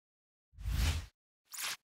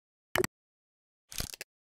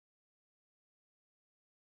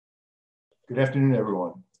Good afternoon,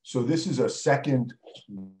 everyone. So this is a second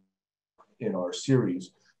in our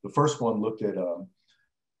series. The first one looked at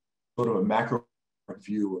sort of a macro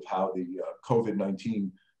view of how the COVID-19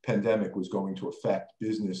 pandemic was going to affect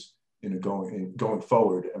business going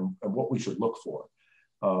forward and what we should look for.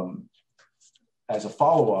 As a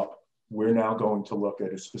follow-up, we're now going to look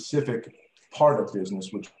at a specific part of business,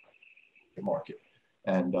 which is the market.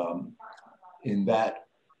 And in that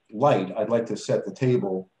light, I'd like to set the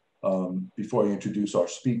table before I introduce our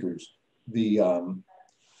speakers. In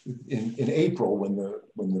April, when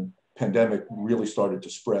the pandemic really started to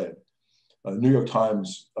spread, New York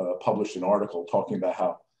Times published an article talking about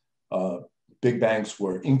how big banks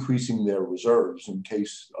were increasing their reserves in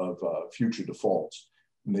case of future defaults.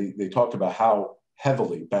 And they talked about how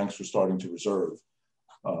heavily banks were starting to reserve.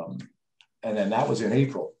 And then that was in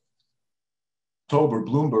April. In October,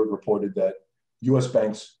 Bloomberg reported that US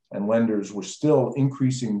banks and lenders were still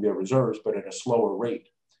increasing their reserves, but at a slower rate.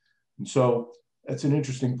 And so that's an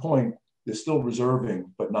interesting point. They're still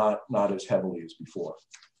reserving, but not as heavily as before.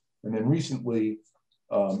 And then recently,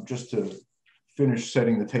 just to finish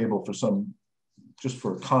setting the table for just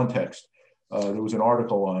for context, there was an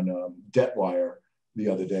article on DebtWire the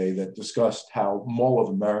other day that discussed how Mall of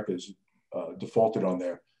America's defaulted on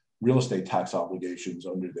their real estate tax obligations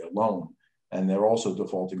under their loan, and they're also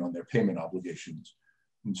defaulting on their payment obligations.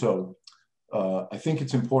 And so I think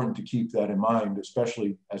it's important to keep that in mind,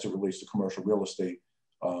 especially as it relates to commercial real estate,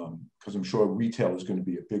 because I'm sure retail is going to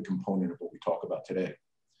be a big component of what we talk about today.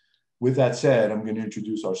 With that said, I'm going to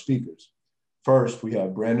introduce our speakers. First, we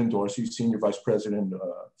have Brandon Dorsey, Senior Vice President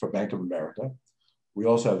for Bank of America. We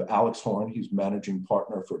also have Alex Horn, he's Managing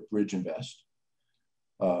Partner for BridgeInvest.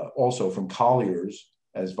 Also from Colliers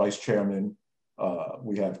as Vice Chairman,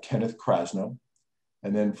 we have Kenneth Krasnow.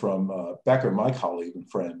 And then from Becker, my colleague and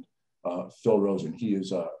friend, Phil Rosen. He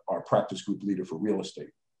is our practice group leader for real estate.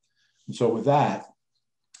 And so with that,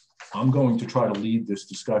 I'm going to try to lead this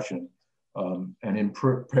discussion. And in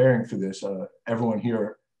preparing for this, everyone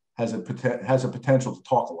here has a potential to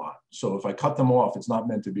talk a lot. So if I cut them off, it's not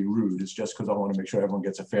meant to be rude. It's just because I want to make sure everyone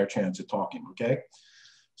gets a fair chance at talking, okay?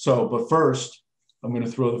 So, but first, I'm going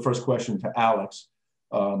to throw the first question to Alex.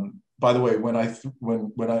 By the way,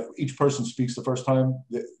 when each person speaks the first time,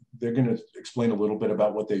 they're going to explain a little bit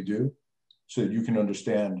about what they do so that you can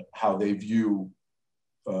understand how they view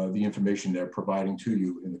the information they're providing to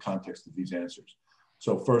you in the context of these answers.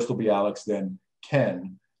 So first will be Alex, then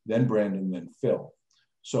Ken, then Brandon, then Phil.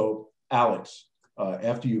 So Alex,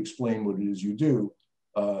 after you explain what it is you do,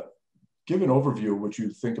 give an overview of what you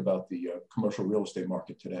think about the commercial real estate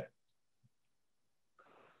market today.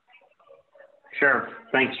 Sure.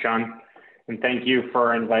 Thanks, John. And thank you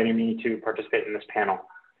for inviting me to participate in this panel.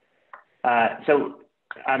 So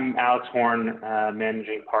I'm Alex Horn,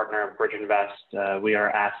 Managing Partner of BridgeInvest. We are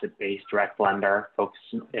asset-based direct lender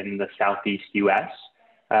focused in the Southeast US.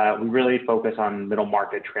 We really focus on middle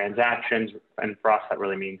market transactions. And for us, that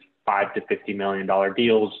really means $5 to $50 million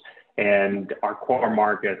deals. And our core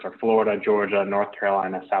markets are Florida, Georgia, North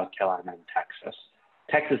Carolina, South Carolina, and Texas.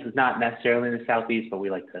 Texas is not necessarily in the Southeast, but we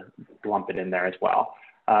like to lump it in there as well.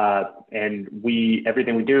 And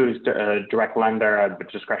everything we do is a direct lender, a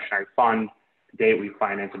discretionary fund. To date, we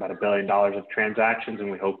finance about $1 billion of transactions,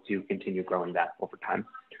 and we hope to continue growing that over time.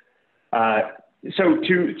 So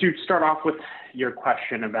to start off with your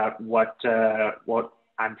question about what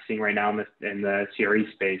I'm seeing right now in the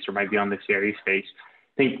CRE space, or might be on the CRE space,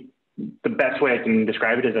 I think the best way I can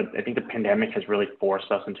describe it is that I think the pandemic has really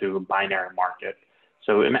forced us into a binary market.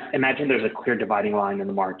 So imagine there's a clear dividing line in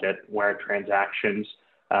the market where transactions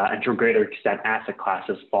and to a greater extent asset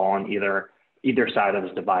classes fall on either side of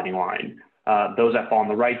this dividing line. Those that fall on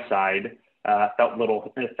the right side felt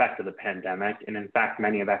little effect of the pandemic, and in fact,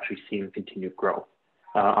 many have actually seen continued growth.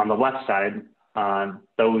 On the left side,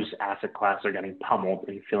 those asset classes are getting pummeled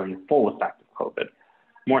and feeling the full effect of COVID.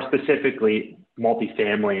 More specifically,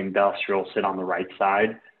 multifamily industrial sit on the right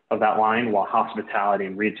side of that line, while hospitality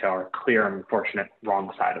and retail are clear and unfortunate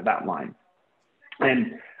wrong side of that line.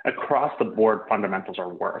 And across the board, fundamentals are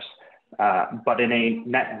worse. But in a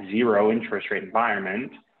net zero interest rate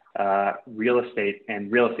environment, real estate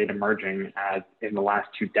emerging as in the last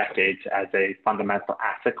 2 decades as a fundamental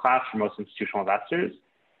asset class for most institutional investors,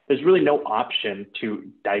 there's really no option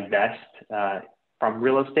to divest from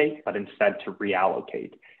real estate, but instead to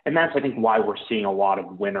reallocate. And that's, I think, why we're seeing a lot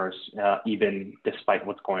of winners, even despite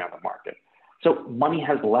what's going on in the market. So money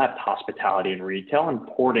has left hospitality and retail and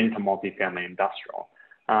poured into multifamily industrial.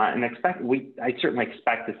 And I certainly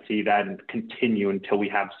expect to see that continue until we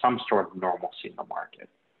have some sort of normalcy in the market.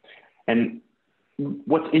 And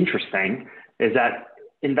what's interesting is that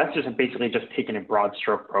investors have basically just taken a broad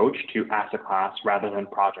stroke approach to asset class rather than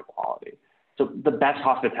project quality. So the best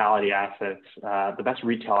hospitality assets, the best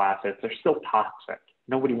retail assets, they're still toxic.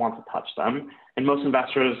 Nobody wants to touch them. And most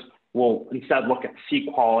investors will instead look at C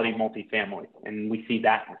quality multifamily. And we see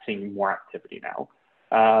that and seeing more activity now.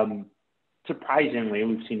 Surprisingly,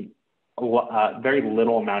 we've seen very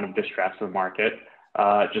little amount of distress in the market,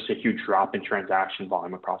 just a huge drop in transaction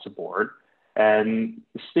volume across the board. And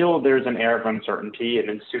still there's an air of uncertainty, and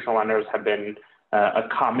institutional lenders have been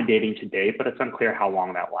accommodating to date, but it's unclear how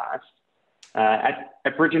long that lasts.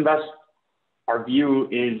 At BridgeInvest, our view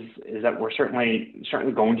is that we're certainly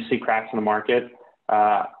going to see cracks in the market,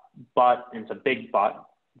 but and it's a big but.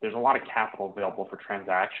 There's a lot of capital available for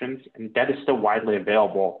transactions, and debt is still widely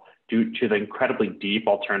available due to the incredibly deep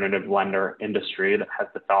alternative lender industry that has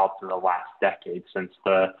developed in the last decade since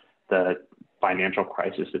the financial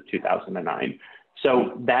crisis of 2009.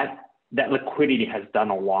 So that liquidity has done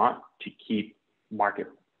a lot to keep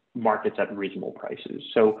markets at reasonable prices.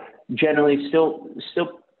 So generally, still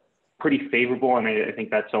pretty favorable, and I think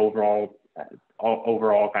that's overall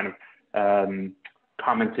kind of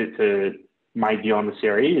commented to my view on the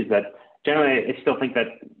series is that generally I still think that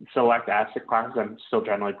select asset classes I'm still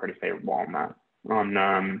generally pretty favorable on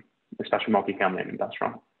that, especially multifamily and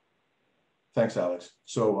industrial. Thanks, Alex.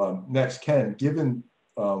 So next, Ken, given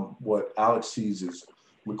what Alex sees as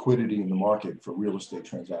liquidity in the market for real estate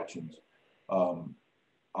transactions,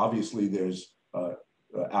 obviously there's,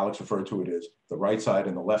 Alex referred to it as the right side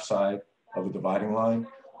and the left side of a dividing line.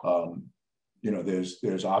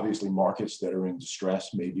 There's obviously markets that are in distress,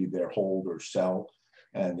 maybe they're hold or sell,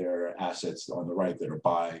 and there are assets on the right that are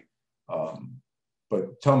buy.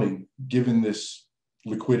 But tell me, given this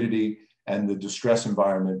liquidity and the distress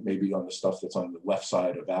environment, maybe on the stuff that's on the left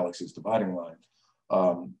side of Alex's dividing line,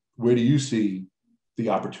 where do you see the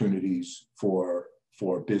opportunities for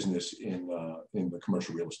business in the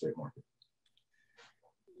commercial real estate market?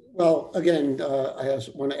 Well, again, I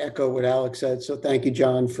want to echo what Alex said. So thank you,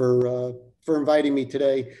 John, for inviting me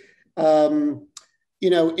today. In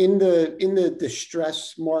the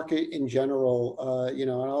distress market in general,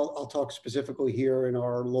 and I'll talk specifically here in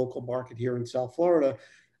our local market here in South Florida.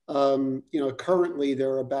 Currently there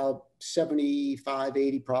are about 75,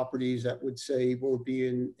 80 properties that would say will be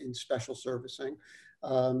in special servicing.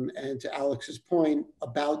 And to Alex's point,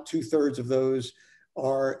 about 2/3 of those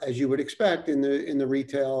are, as you would expect, in the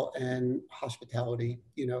retail and hospitality,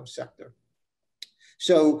 sector.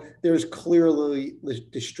 So there's clearly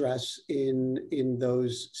distress in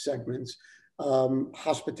those segments.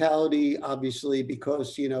 Hospitality, obviously,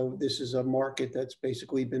 because this is a market that's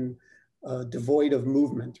basically been devoid of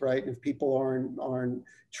movement, right? If people aren't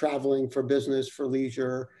traveling for business, for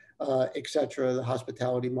leisure, et cetera, the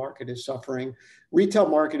hospitality market is suffering. Retail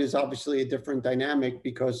market is obviously a different dynamic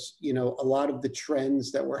because, a lot of the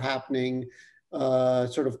trends that were happening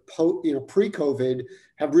sort of pre-COVID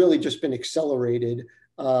have really just been accelerated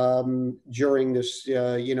during this,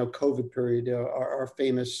 COVID period. Our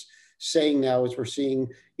famous saying now is we're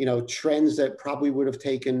seeing, trends that probably would have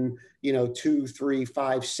taken, 2, 3,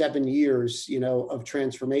 5, 7 years, of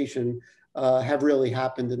transformation have really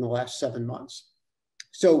happened in the last 7 months.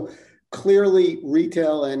 So clearly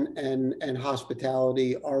retail and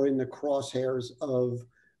hospitality are in the crosshairs of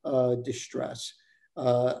distress.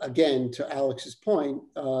 Again, to Alex's point,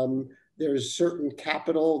 there's certain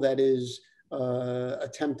capital that is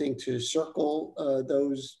attempting to circle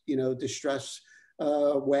those, distress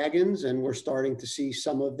wagons, and we're starting to see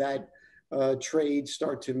some of that trade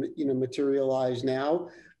start to, materialize now.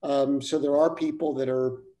 So there are people that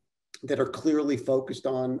are clearly focused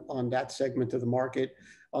on that segment of the market.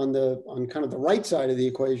 On kind of the right side of the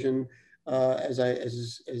equation, as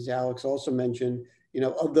Alex also mentioned,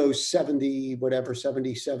 of those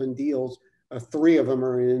 77 deals, 3 of them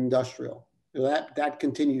are in industrial. That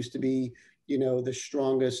continues to be, the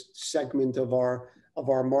strongest segment of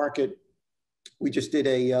our market. We just did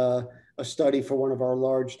a study for one of our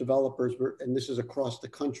large developers, and this is across the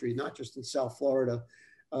country, not just in South Florida.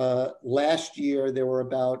 Last year, there were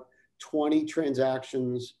about 20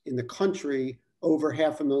 transactions in the country over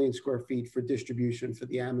 500,000 square feet for distribution for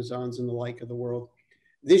the Amazons and the like of the world.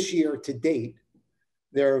 This year to date,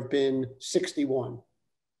 there have been 61.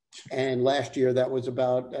 And last year that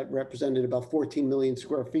represented about 14 million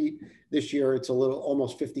square feet. This year it's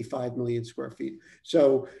almost 55 million square feet.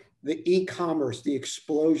 So the e-commerce, the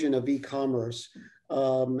explosion of e-commerce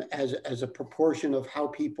as a proportion of how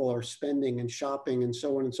people are spending and shopping and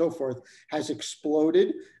so on and so forth has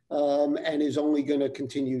exploded. And is only going to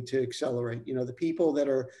continue to accelerate. The people that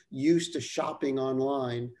are used to shopping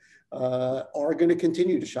online are going to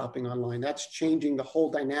continue to shopping online. That's changing the whole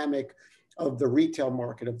dynamic of the retail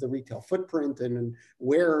market, of the retail footprint, and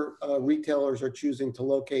where retailers are choosing to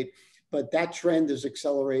locate. But that trend is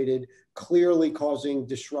accelerated, clearly causing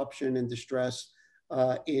disruption and distress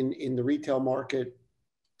in the retail market,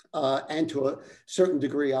 and to a certain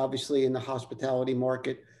degree, obviously, in the hospitality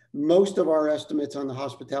market. Most of our estimates on the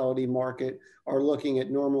hospitality market are looking at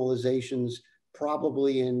normalizations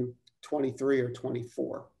probably in 23 or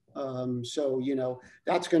 24. So, you know,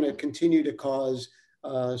 that's going to continue to cause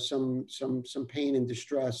some pain and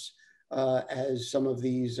distress as some of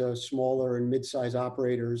these smaller and mid-size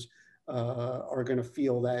operators are going to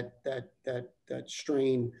feel that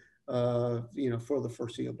strain, you know, for the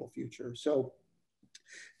foreseeable future. So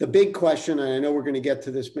the big question, and I know we're going to get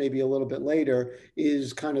to this maybe a little bit later,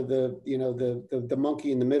 is kind of the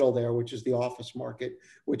monkey in the middle there, which is the office market,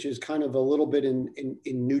 which is kind of a little bit in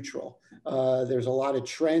neutral. There's a lot of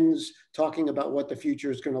trends talking about what the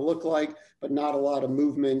future is going to look like, but not a lot of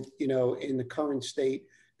movement, you know, in the current state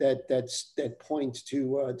that points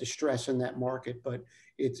to distress in that market. But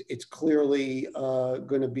it's clearly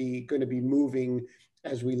going to be moving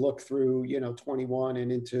as we look through, you know, 21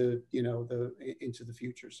 and into, you know, into the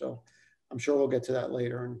future. So I'm sure we'll get to that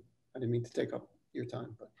later, and I didn't mean to take up your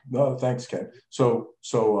time. But no, thanks, Ken. So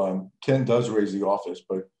Ken does raise the office,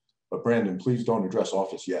 but Brandon, please don't address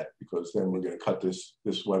office yet, because then we're going to cut this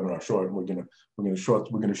webinar short, and we're going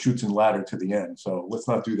to shoot some ladder to the end. So let's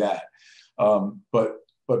not do that. But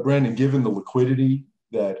Brandon, given the liquidity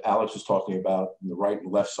that Alex was talking about on the right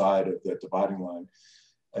and left side of that dividing line,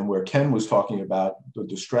 and where Ken was talking about the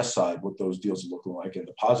distress side, what those deals are looking like, and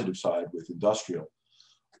the positive side with industrial.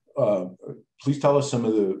 Please tell us some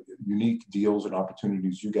of the unique deals and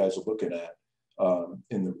opportunities you guys are looking at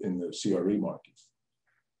in the CRE market.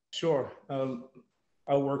 Sure.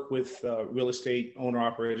 I work with real estate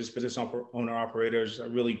owner-operators, business owner-operators. I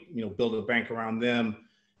really, you know, build a bank around them,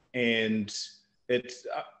 and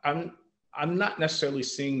I'm not necessarily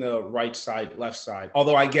seeing the right side, left side,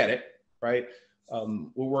 although I get it, right?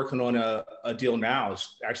 We're working on a deal now.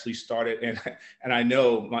 It's actually started, and I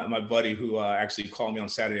know my buddy who actually called me on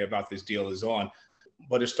Saturday about this deal is on,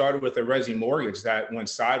 but it started with a resi mortgage that went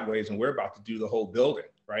sideways, and we're about to do the whole building,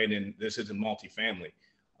 right? And this is a multifamily.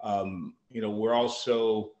 You know, we're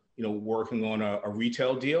also, you know, working on a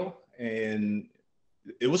retail deal, and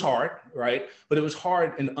it was hard, right? But it was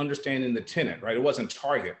hard in understanding the tenant, right? It wasn't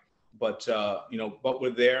Target, but you know, but we're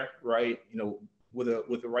there, right? You know, with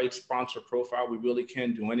the right sponsor profile, we really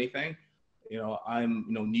can do anything. You know, I'm,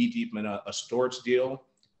 you know, knee deep in a storage deal.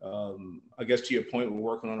 I guess to your point, we're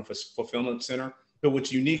working on a fulfillment center. But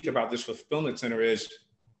what's unique about this fulfillment center is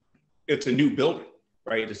it's a new building,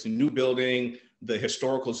 right? It's a new building. The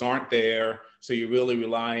historicals aren't there. So you're really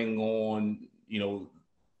relying on, you know,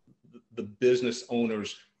 the business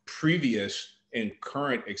owner's previous and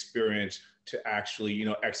current experience to actually, you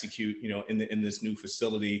know, execute, you know, in this new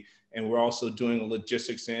facility. And we're also doing a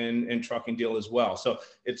logistics and trucking deal as well. So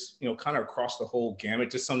it's, you know, kind of across the whole gamut,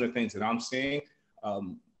 just some of the things that I'm seeing.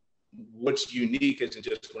 What's unique isn't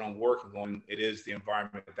just what I'm working on, it is the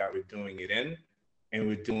environment that we're doing it in, and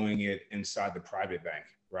we're doing it inside the private bank,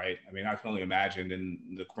 right? I mean, I can only imagine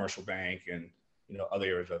in the commercial bank and, you know, other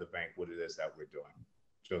areas of the bank, what it is that we're doing.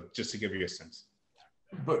 So just to give you a sense.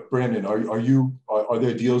 But Brandon, are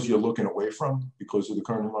there deals you're looking away from because of the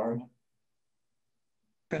current environment?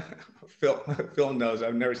 Phil knows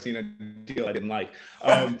I've never seen a deal I didn't like.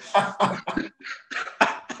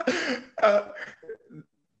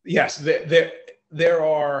 Yes, there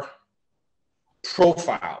are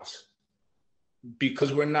profiles,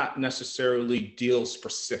 because we're not necessarily deal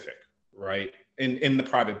specific, right? In the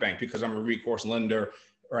private bank, because I'm a recourse lender,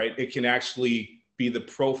 right? It can actually be the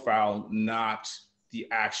profile, not the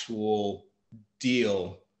actual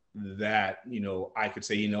deal that, you know, I could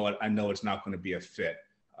say, you know what, I know it's not going to be a fit.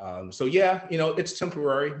 So yeah, you know, it's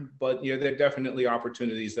temporary, but yeah, there are definitely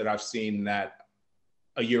opportunities that I've seen that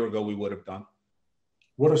a year ago we would have done.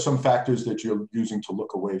 What are some factors that you're using to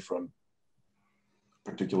look away from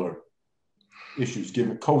particular issues,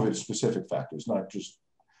 given COVID specific factors, not just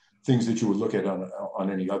things that you would look at on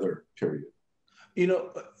any other period? You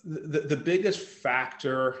know, the biggest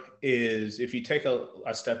factor is, if you take a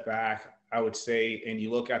step back, I would say, and you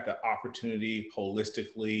look at the opportunity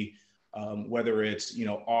holistically, whether it's, you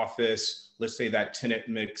know, office, let's say that tenant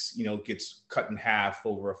mix, you know, gets cut in half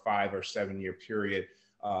over a 5 or 7 year period.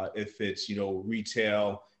 If it's, you know,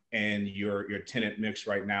 retail and your tenant mix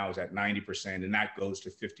right now is at 90% and that goes to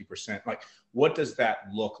 50%, like, what does that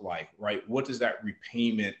look like, right? What does that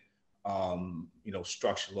repayment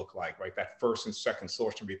structure look like, right? That first and second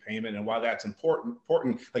source of repayment, and why that's important,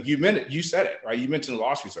 like you said it, right? You mentioned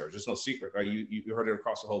loss reserves. There's no secret, right? You heard it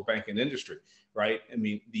across the whole banking industry, right? I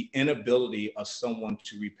mean, the inability of someone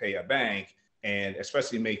to repay a bank and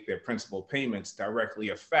especially make their principal payments directly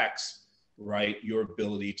affects, right, your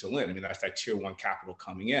ability to lend. I mean, that's that tier one capital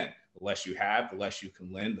coming in. The less you have, the less you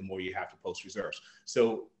can lend, the more you have to post reserves.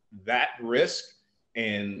 So that risk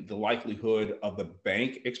and the likelihood of the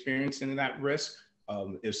bank experiencing that risk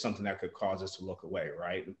is something that could cause us to look away,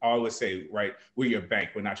 right? I always say, right, we're your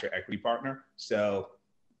bank, we're not your equity partner. So,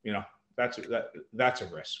 that's a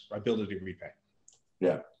risk, our ability to repay.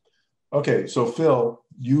 Yeah. Okay, so Phil,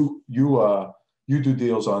 you do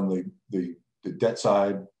deals on the debt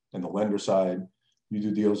side and the lender side. You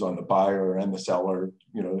do deals on the buyer and the seller.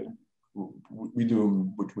 We do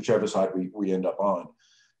them whichever side we end up on.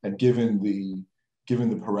 And given the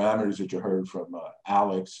parameters that you heard from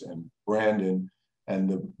Alex and Brandon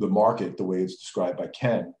and the market, the way it's described by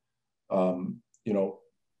Ken, tell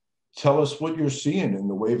us what you're seeing in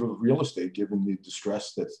the wave of real estate, given the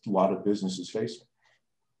distress that a lot of businesses facing.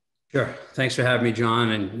 Sure. Thanks for having me,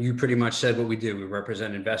 John. And you pretty much said what we do. We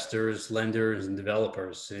represent investors, lenders, and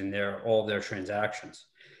developers in all their transactions.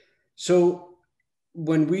 So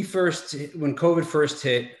when COVID first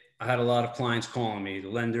hit, I had a lot of clients calling me, the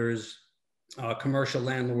lenders, commercial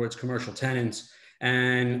landlords, commercial tenants.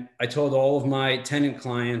 And I told all of my tenant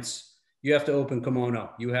clients, you have to open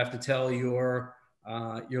kimono. You have to tell your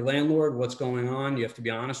landlord what's going on. You have to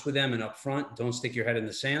be honest with them and upfront. Don't stick your head in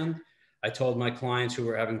the sand. I told my clients who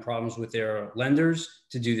were having problems with their lenders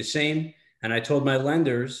to do the same. And I told my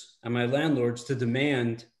lenders and my landlords to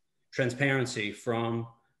demand transparency from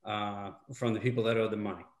the people that owe the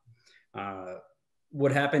money.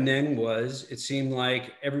 What happened then was it seemed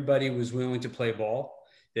like everybody was willing to play ball.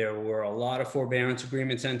 There were a lot of forbearance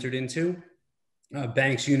agreements entered into.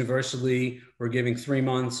 Banks universally were giving 3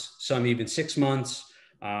 months, some even 6 months,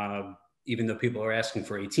 even though people are asking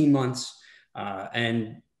for 18 months.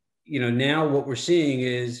 Now what we're seeing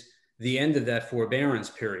is the end of that forbearance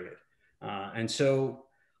period. And so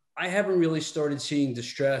I haven't really started seeing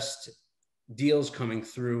distressed deals coming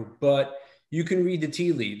through, but you can read the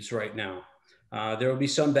tea leaves right now. There will be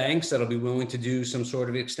some banks that'll be willing to do some sort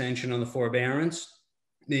of extension on the forbearance,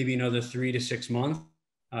 maybe another 3 to 6 months.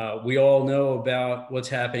 We all know about what's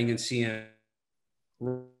happening in CM.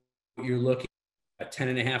 You're looking at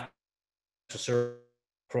 10.5%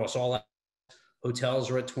 across all. Hotels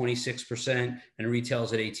are at 26% and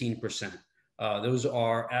retail's at 18%. Those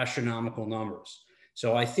are astronomical numbers.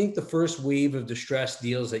 So I think the first wave of distressed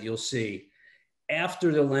deals that you'll see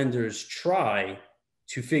after the lenders try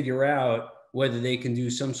to figure out whether they can do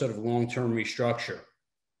some sort of long-term restructure.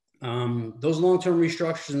 Those long-term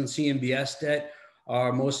restructures in CMBS debt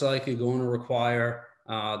are most likely going to require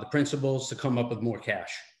the principals to come up with more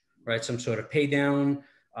cash, right? Some sort of pay down,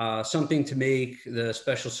 something to make the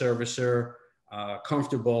special servicer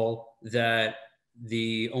comfortable that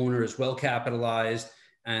the owner is well capitalized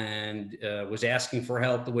and was asking for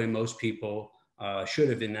help the way most people should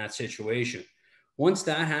have in that situation. Once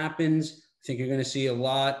that happens, I think you're going to see a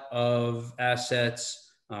lot of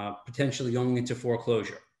assets potentially going into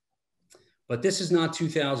foreclosure. But this is not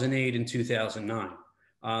 2008 and 2009.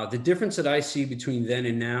 The difference that I see between then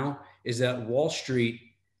and now is that Wall Street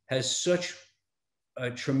has such a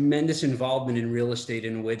tremendous involvement in real estate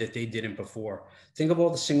in a way that they didn't before. Think of all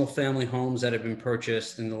the single family homes that have been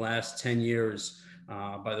purchased in the last 10 years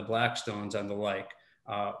by the Blackstones and the like.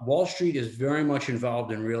 Wall Street is very much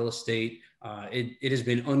involved in real estate. It has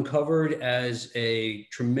been uncovered as a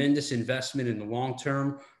tremendous investment in the long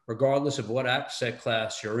term, regardless of what asset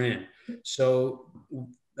class you're in. So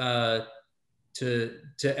to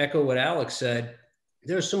echo what Alex said,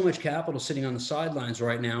 there's so much capital sitting on the sidelines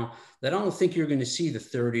right now that I don't think you're going to see the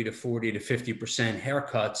 30 to 40 to 50%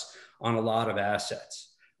 haircuts on a lot of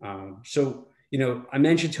assets. I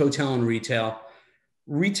mentioned hotel and retail.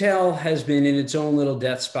 Retail has been in its own little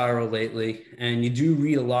death spiral lately, and you do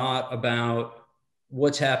read a lot about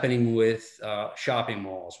what's happening with shopping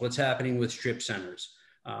malls, what's happening with strip centers.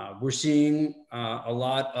 We're seeing a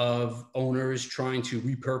lot of owners trying to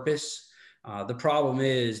repurpose. The problem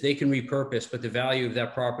is they can repurpose, but the value of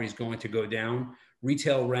that property is going to go down.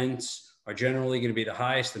 Retail rents are generally going to be the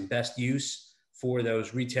highest and best use for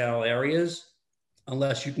those retail areas,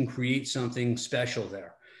 unless you can create something special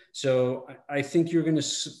there. So I think you're going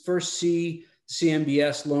to first see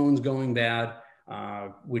CMBS loans going bad,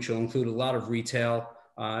 which will include a lot of retail.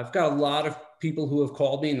 I've got a lot of people who have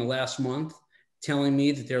called me in the last month telling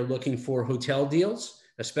me that they're looking for hotel deals,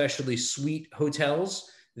 especially suite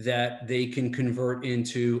hotels that they can convert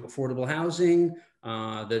into affordable housing,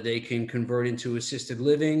 that they can convert into assisted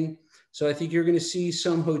living. So I think you're going to see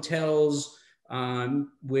some hotels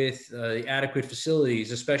with adequate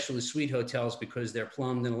facilities, especially suite hotels, because they're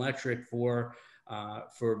plumbed and electric for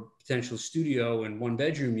potential studio and one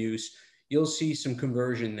bedroom use. You'll see some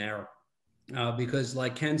conversion there because,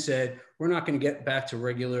 like Ken said, we're not going to get back to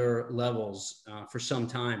regular levels for some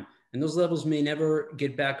time. And those levels may never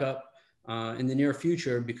get back up in the near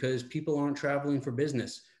future because people aren't traveling for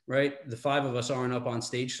business, right? The five of us aren't up on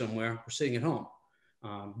stage somewhere. We're sitting at home.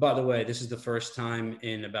 By the way, this is the first time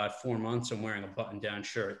in about 4 months I'm wearing a button-down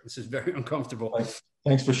shirt. This is very uncomfortable.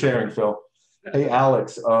 Thanks for sharing, Phil. Hey,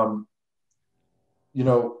 Alex, you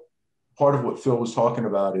know, part of what Phil was talking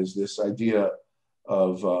about is this idea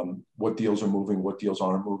of what deals are moving, what deals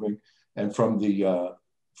aren't moving. And from the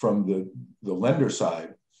lender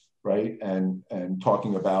side, right, and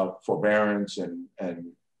talking about forbearance and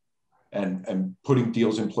putting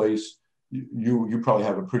deals in place, you probably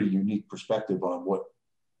have a pretty unique perspective on what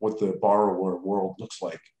the borrower world looks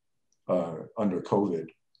like under COVID.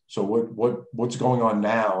 So what's going on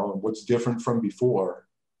now? What's different from before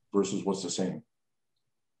versus what's the same?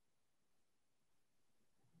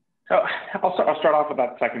 So I'll start off with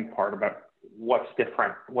that second part about what's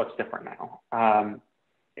different now.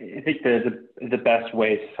 I think the best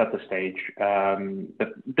way to set the stage,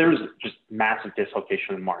 there's just massive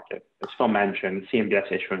dislocation in the market. As Phil mentioned, CMBS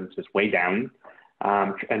issuance is way down,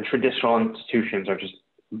 and traditional institutions are just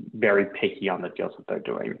very picky on the deals that they're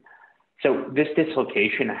doing. So this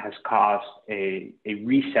dislocation has caused a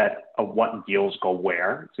reset of what deals go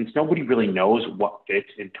where, since nobody really knows what fits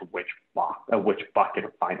into which bucket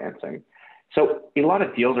of financing. So a lot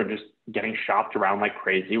of deals are just getting shopped around like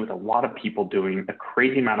crazy, with a lot of people doing a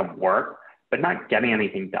crazy amount of work, but not getting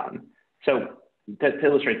anything done. So to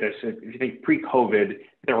illustrate this, if you think pre-COVID,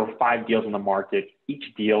 there were 5 deals in the market.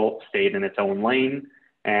 Each deal stayed in its own lane,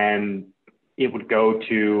 and it would go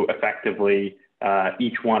to effectively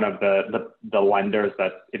each one of the lenders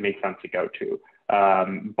that it makes sense to go to.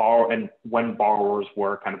 And when borrowers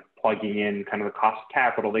were kind of plugging in kind of the cost of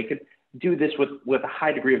capital, they could do this with a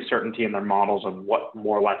high degree of certainty in their models of what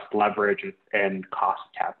more or less leverage and cost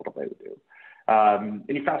of capital they would do. And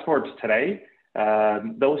you fast forward to today,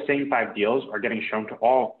 those same 5 deals are getting shown to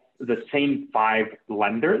all the same 5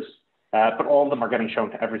 lenders, but all of them are getting shown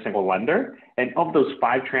to every single lender. And of those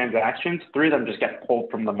 5 transactions, 3 of them just get pulled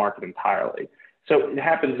from the market entirely. So it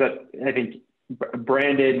happens that I think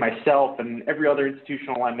Brandon, myself, and every other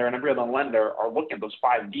institutional lender and every other lender are looking at those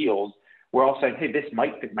 5 deals. We're all saying, hey, this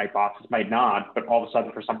might fit my box, this might not, but all of a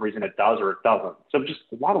sudden, for some reason, it does or it doesn't. So just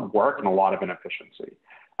a lot of work and a lot of inefficiency.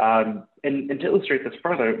 And to illustrate this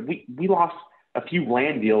further, we lost a few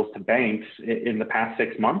land deals to banks in the past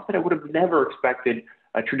 6 months that I would have never expected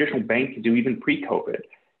a traditional bank to do even pre-COVID.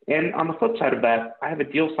 And on the flip side of that, I have a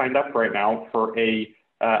deal signed up right now for a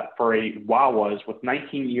Wawas with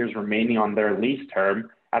 19 years remaining on their lease term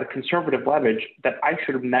at a conservative leverage that I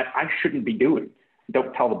shouldn't be doing.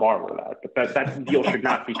 Don't tell the borrower that, but that deal should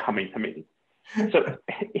not be coming to me. So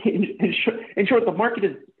in short, the market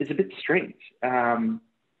is a bit strange.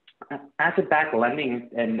 Asset-backed lending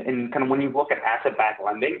and kind of when you look at asset-backed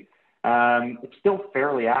lending, it's still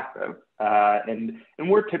fairly active. And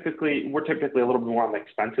we're typically a little bit more on the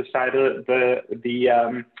expensive side of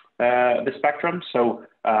the spectrum. So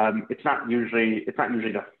it's not usually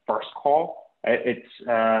the first call.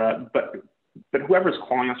 But whoever's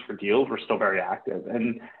calling us for deals, we're still very active.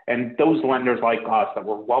 And those lenders like us that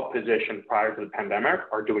were well positioned prior to the pandemic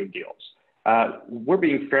are doing deals. We're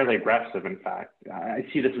being fairly aggressive, in fact. I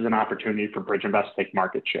see this as an opportunity for BridgeInvest to take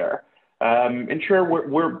market share. And sure,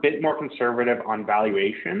 we're a bit more conservative on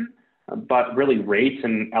valuation, but really rates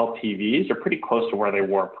and LTVs are pretty close to where they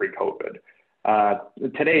were pre-COVID.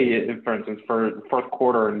 Today, for instance, for the fourth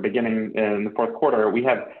quarter and beginning in the fourth quarter, we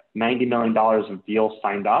have $90 million of deals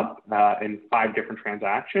signed up in 5 different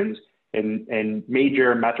transactions in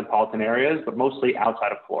major metropolitan areas, but mostly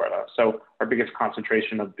outside of Florida. So our biggest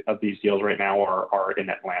concentration of these deals right now are in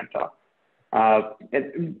Atlanta.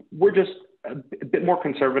 And we're just a bit more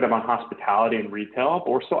conservative on hospitality and retail, but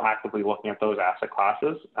we're still actively looking at those asset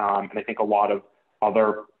classes. And I think a lot of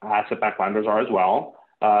other asset-backed lenders are as well.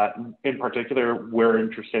 In particular, we're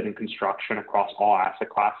interested in construction across all asset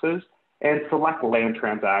classes and select land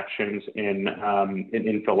transactions in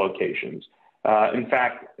infill locations. In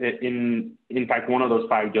fact, one of those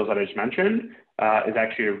 5 deals that I just mentioned is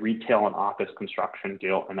actually a retail and office construction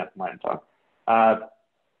deal in Atlanta.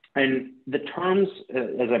 And the terms,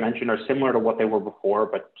 as I mentioned, are similar to what they were before,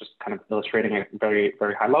 but just kind of illustrating at very,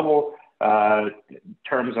 very high level.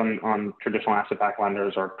 terms on traditional asset-backed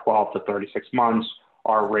lenders are 12 to 36 months.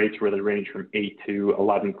 Our rates really range from 8 to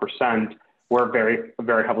 11%. We're very,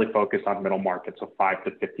 very heavily focused on middle market, so $5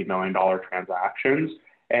 to $50 million transactions.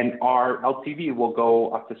 And our LTV will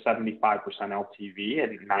go up to 75% LTV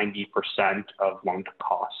and 90% of loan to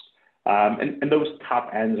cost. And those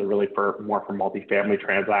top ends are really more for multifamily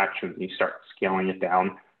transactions, and you start scaling it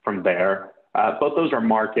down from there. Both those are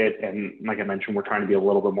market, and like I mentioned, we're trying to be a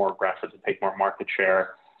little bit more aggressive to take more market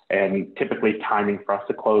share. And typically, timing for us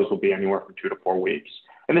to close will be anywhere from 2 to 4 weeks.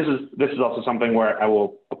 And this is also something where I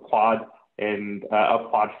will applaud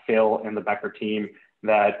Phil and the Becker team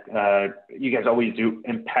that you guys always do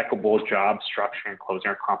impeccable job structuring and closing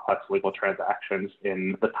our complex legal transactions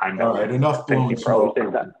in the time that. All right, enough blowing smoke.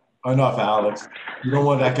 Enough, Alex. You don't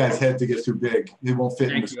want that guy's head to get too big. It won't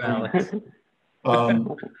fit in the screen.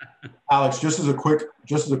 Alex, just as a quick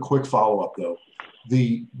follow-up though,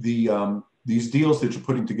 these deals that you're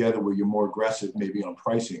putting together where you're more aggressive maybe on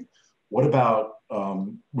pricing, what about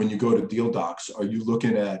when you go to deal docs? Are you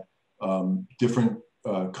looking at different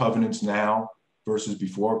covenants now versus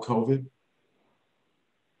before COVID?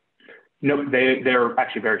 No, they're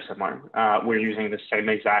actually very similar. We're using the same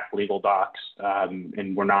exact legal docs,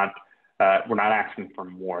 and we're not asking for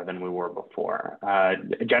more than we were before.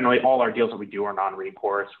 Generally, all our deals that we do are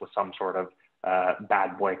non-recourse with some sort of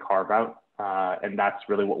bad boy carve out, and that's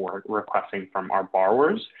really what we're requesting from our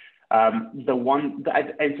borrowers. I'd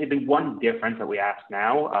say the one difference that we ask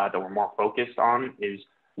now that we're more focused on is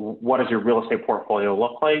what does your real estate portfolio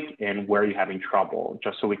look like and where are you having trouble,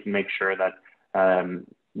 just so we can make sure that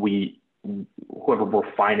whoever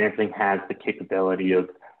we're financing has the capability of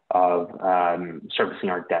servicing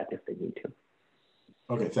our debt if they need to.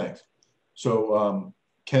 Okay, thanks. So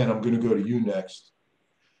Ken, I'm going to go to you next.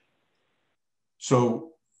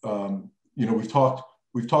 So we've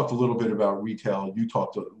talked a little bit about retail. You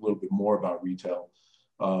talked a little bit more about retail,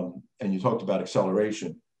 and you talked about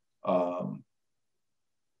acceleration.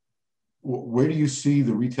 Where do you see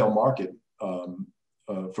the retail market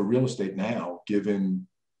for real estate now, given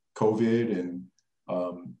COVID and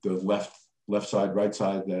the left side, right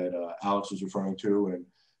side that Alex was referring to, and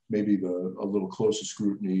maybe a little closer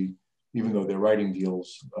scrutiny, even though they're writing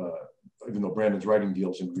deals, even though Brandon's writing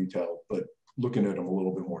deals in retail, but looking at them a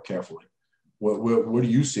little bit more carefully. What are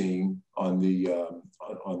you seeing on the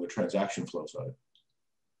transaction flow side?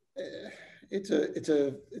 It's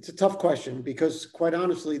a tough question because, quite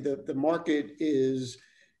honestly, the market is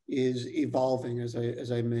evolving,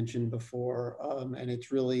 as I mentioned before, and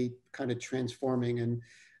it's really kind of transforming. And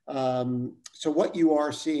so what you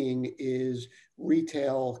are seeing is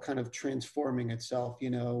retail kind of transforming itself.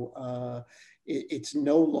 It's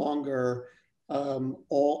no longer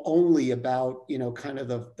only about kind of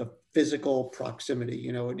the physical proximity.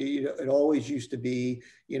 It always used to be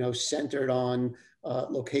centered on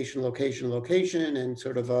location, and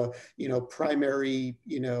sort of a primary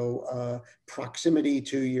proximity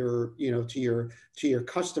to your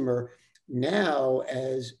customer. Now,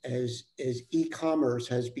 as e-commerce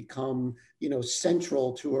has become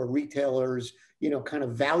central to a retailer's kind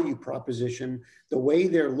of value proposition, the way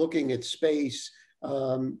they're looking at space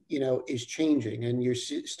is changing, and you're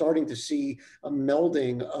starting to see a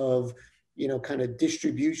melding of kind of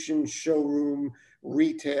distribution, showroom,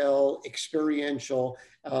 retail, experiential,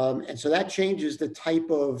 and so that changes the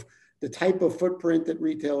type of footprint that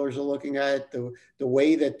retailers are looking at, the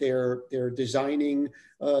way that they're designing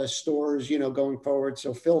stores, going forward.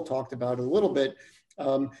 So Phil talked about it a little bit.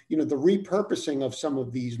 The repurposing of some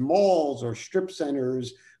of these malls or strip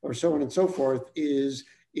centers or so on and so forth is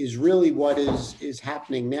really what is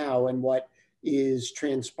happening now, and what is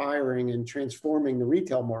transpiring and transforming the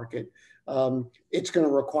retail market. It's going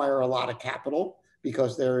to require a lot of capital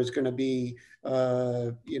because there is going to be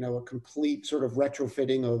a complete sort of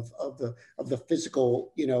retrofitting of the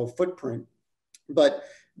physical footprint. But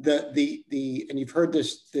and you've heard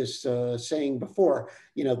this saying before,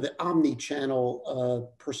 the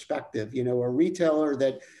omni-channel perspective. A retailer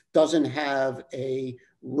that doesn't have a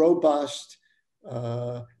robust,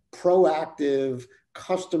 proactive,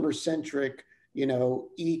 customer-centric,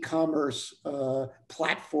 e-commerce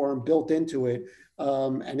platform built into it,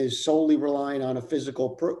 and is solely relying on a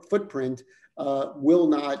physical footprint, will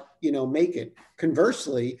not, make it.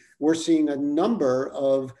 Conversely, we're seeing a number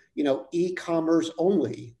of, e-commerce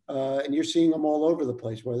only, and you're seeing them all over the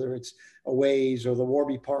place, whether it's Aways or the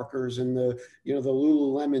Warby Parkers and the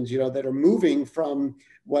Lululemons, that are moving from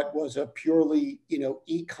what was a purely,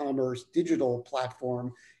 e-commerce digital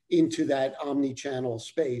platform into that omni-channel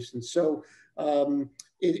space. And so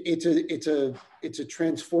it's a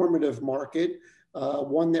transformative market.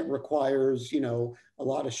 one that requires, a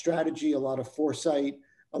lot of strategy, a lot of foresight,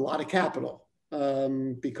 a lot of capital,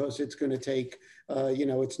 because it's going to take,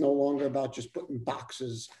 it's no longer about just putting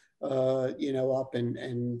boxes, up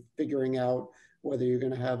and figuring out whether you're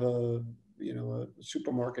going to have a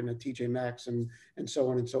supermarket and a TJ Maxx and so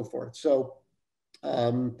on and so forth. So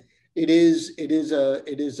it is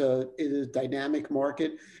a dynamic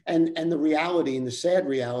market, and the reality, and the sad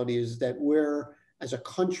reality, is that we're, as a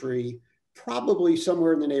country, probably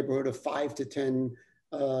somewhere in the neighborhood of 5 to 10,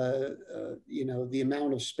 the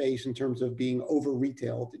amount of space in terms of being over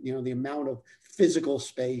retailed, the amount of physical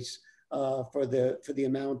space for the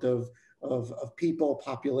amount of people,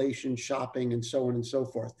 population, shopping, and so on and so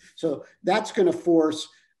forth. So that's going to force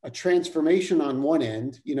a transformation on one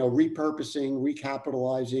end, repurposing,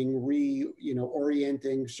 recapitalizing,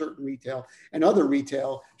 orienting certain retail, and other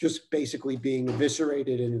retail just basically being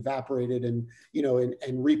eviscerated and evaporated and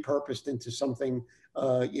repurposed into something,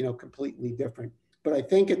 completely different. But I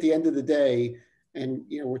think at the end of the day, and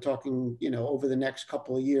we're talking, over the next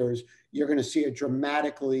couple of years, you're going to see a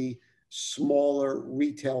dramatically smaller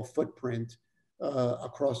retail footprint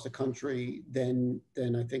across the country than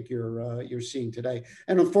I think you're seeing today.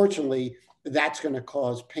 And unfortunately, that's going to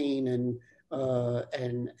cause pain and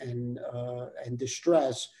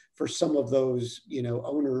distress for some of those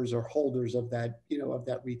owners or holders of that of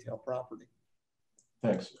that retail property.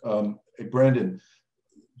 Thanks, hey, Brandon.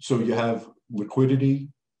 So you have liquidity,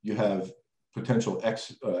 you have potential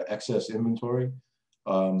excess inventory,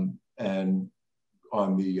 and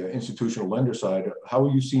on the institutional lender side, how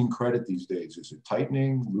are you seeing credit these days? Is it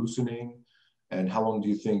tightening, loosening, and how long do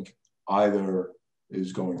you think either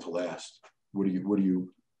is going to last? What do you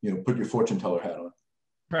put your fortune teller hat on?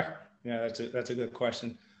 Right. Yeah, that's a good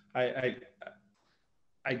question. I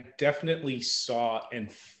definitely saw and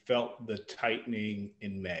felt the tightening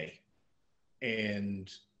in May, and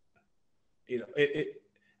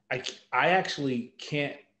I actually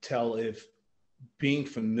can't tell if being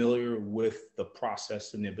familiar with the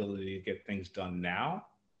process and the ability to get things done now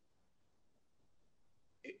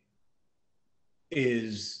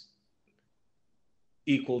is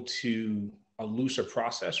equal to a looser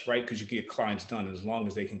process, right? Because you get clients done, and as long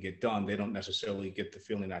as they can get done, they don't necessarily get the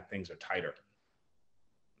feeling that things are tighter,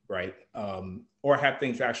 right? Or have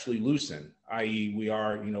things actually loosen, i.e. we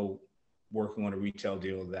are, working on a retail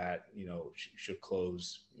deal that, should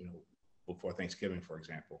close, before Thanksgiving, for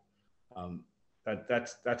example.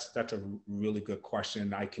 That's a really good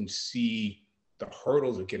question. I can see the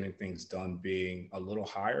hurdles of getting things done being a little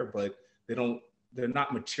higher, but they're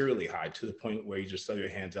not materially high to the point where you just throw your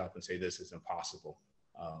hands up and say, this is impossible.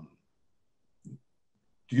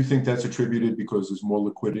 Do you think that's attributed because there's more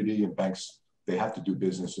liquidity and banks, they have to do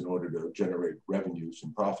business in order to generate revenues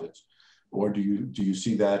and profits? Or do you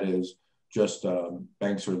see that as just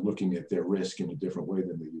banks are looking at their risk in a different way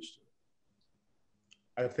than they used to?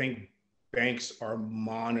 I think banks are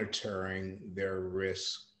monitoring their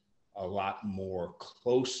risk a lot more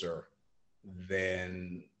closer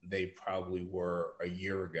than they probably were a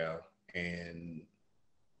year ago. And,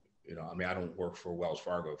 I don't work for Wells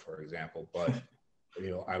Fargo, for example, but,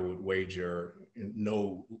 I would wager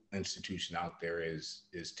no institution out there is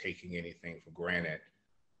taking anything for granted.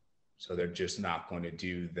 So they're just not going to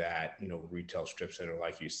do that, retail strip center,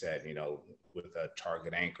 like you said, with a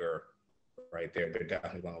target anchor right there. They're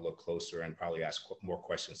definitely going to look closer and probably ask more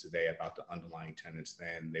questions today about the underlying tenants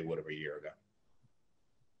than they would have a year ago.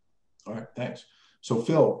 All right, thanks. So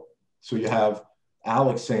Phil, you have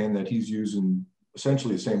Alex saying that he's using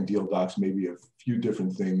essentially the same deal docs, maybe a few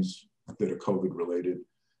different things that are COVID related.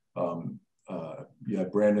 You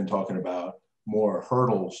have Brandon talking about more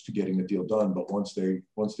hurdles to getting a deal done, but once they're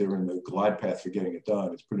in the glide path for getting it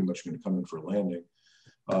done, it's pretty much going to come in for a landing.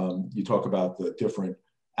 You talk about the different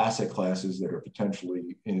asset classes that are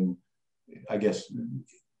potentially in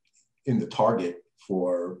the target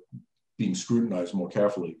for being scrutinized more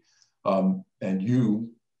carefully. And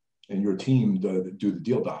you and your team do the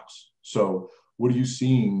deal docs. So what are you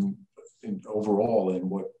seeing overall in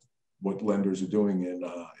what lenders are doing in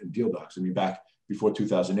deal docs? I mean, back before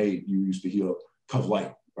 2008, you used to hear cov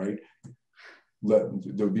light, right? There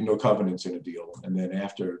would be no covenants in a deal. And then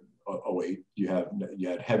after 08, you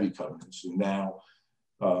had heavy covenants. And now,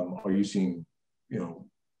 are you seeing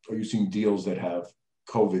deals that have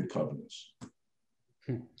COVID covenants?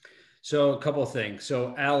 So a couple of things.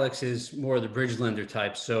 So Alex is more of the bridge lender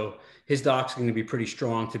type. So his doc's going to be pretty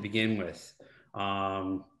strong to begin with,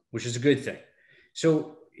 which is a good thing.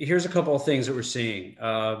 So here's a couple of things that we're seeing.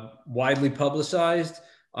 Widely publicized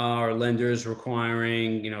are lenders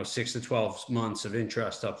requiring, 6 to 12 months of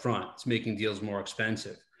interest up front. It's making deals more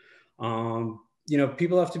expensive.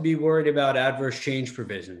 people have to be worried about adverse change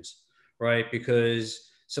provisions, right? Because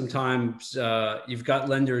sometimes you've got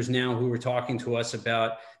lenders now who are talking to us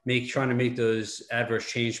about trying to make those adverse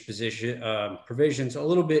change provisions a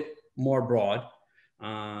little bit more broad.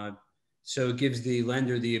 So it gives the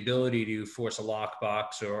lender the ability to force a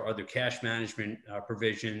lockbox or other cash management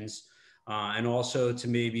provisions, and also to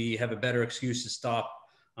maybe have a better excuse to stop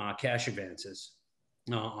cash advances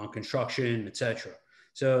on construction, et cetera.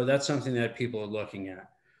 So that's something that people are looking at.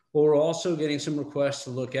 What we're also getting some requests to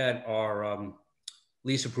look at are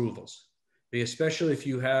lease approvals, especially if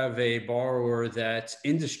you have a borrower that's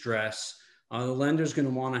in distress. The lender's going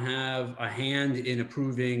to want to have a hand in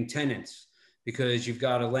approving tenants, because you've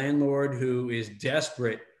got a landlord who is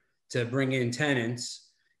desperate to bring in tenants.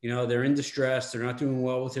 They're in distress, they're not doing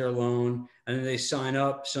well with their loan, and then they sign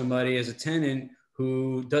up somebody as a tenant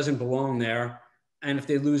who doesn't belong there. And if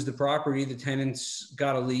they lose the property, the tenant's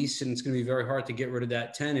got a lease, and it's going to be very hard to get rid of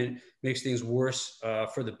that tenant. Makes things worse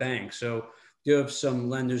for the bank. So you have some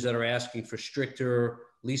lenders that are asking for stricter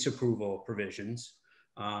lease approval provisions.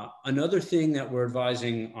 Another thing that we're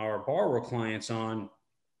advising our borrower clients on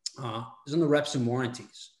is on the reps and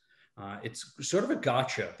warranties. It's sort of a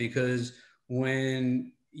gotcha, because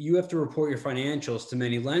when you have to report your financials to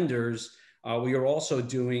many lenders, what you're also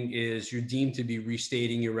doing is you're deemed to be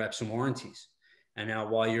restating your reps and warranties. And now,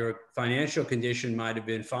 while your financial condition might have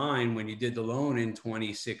been fine when you did the loan in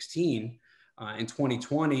 2016, in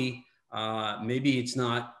 2020, maybe it's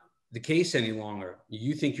not the case any longer.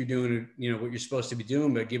 You think you're doing, what you're supposed to be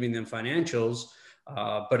doing by giving them financials,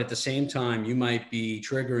 but at the same time, you might be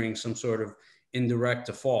triggering some sort of indirect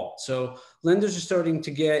default. So lenders are starting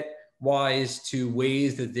to get wise to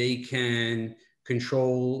ways that they can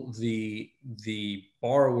control the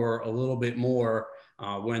borrower a little bit more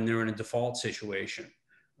when they're in a default situation.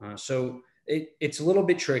 So it's a little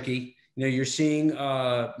bit tricky. You're seeing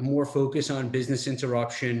more focus on business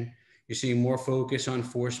interruption. You're seeing more focus on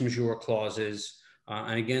force majeure clauses.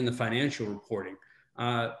 And again, the financial reporting.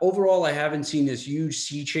 Overall, I haven't seen this huge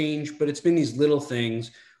sea change, but it's been these little things.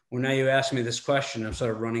 When now you ask me this question, I'm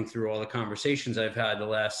sort of running through all the conversations I've had the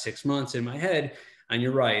last 6 months in my head. And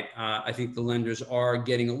you're right. I think the lenders are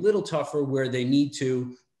getting a little tougher where they need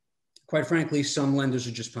to. Quite frankly, some lenders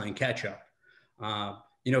are just playing catch up.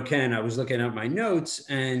 Ken, I was looking at my notes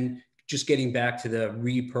and just getting back to the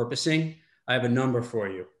repurposing. I have a number for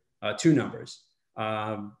you, 2 numbers.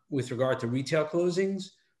 With regard to retail closings,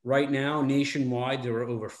 right now, nationwide, there are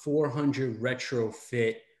over 400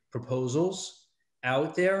 retrofit proposals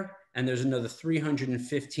out there, and there's another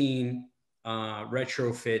 315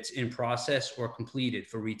 retrofits in process or completed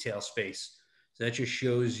for retail space. So that just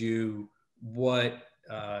shows you what,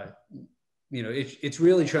 it's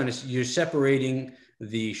really you're separating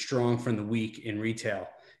the strong from the weak in retail,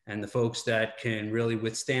 and the folks that can really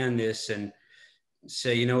withstand this and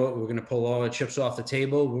say, we're going to pull all the chips off the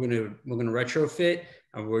table. We're going to retrofit,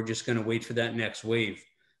 and we're just going to wait for that next wave.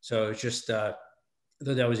 So it's just, I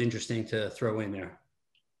thought that was interesting to throw in there.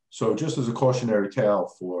 So just as a cautionary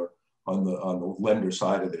tale on the lender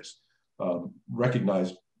side of this,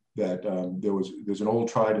 recognize that there's an old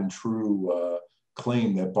tried and true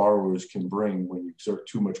claim that borrowers can bring when you exert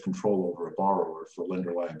too much control over a borrower for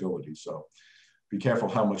lender liability. So be careful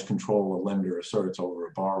how much control a lender asserts over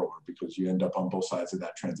a borrower, because you end up on both sides of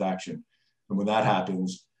that transaction. And when that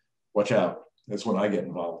happens, watch out. That's when I get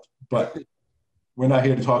involved. But we're not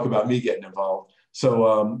here to talk about me getting involved.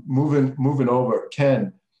 So moving over,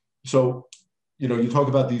 Ken. So, you talk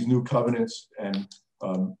about these new covenants, and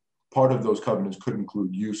part of those covenants could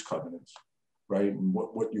include use covenants, right? And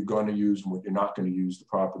what you're going to use and what you're not going to use the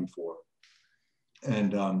property for.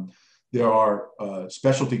 And there are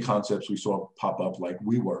specialty concepts we saw pop up, like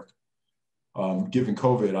WeWork. Given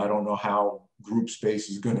COVID, I don't know how group space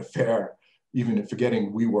is going to fare, even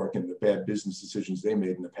forgetting WeWork and the bad business decisions they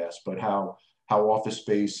made in the past, but how office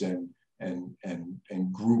space and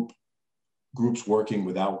groups working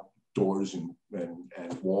without doors and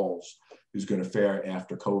walls is going to fare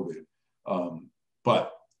after COVID.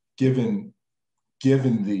 But given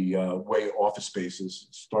the way office spaces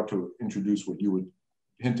start to introduce what you were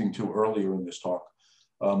hinting to earlier in this talk,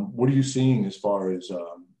 what are you seeing as far as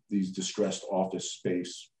these distressed office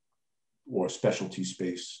space or specialty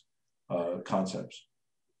space concepts?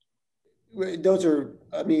 Those are,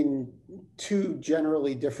 2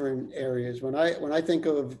 generally different areas. When I think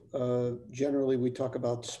of generally, we talk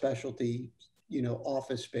about specialty,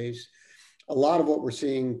 office space. A lot of what we're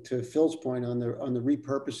seeing, to Phil's point on the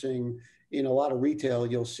repurposing, in a lot of retail,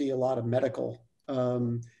 you'll see a lot of medical,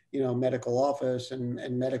 medical office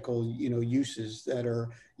and medical, uses that are,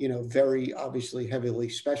 very obviously heavily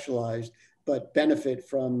specialized, but benefit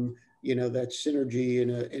from, that synergy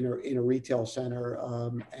in a retail center,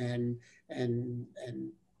 and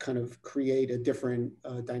kind of create a different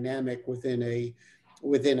dynamic within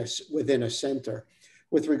a center.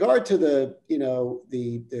 With regard to the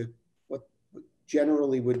what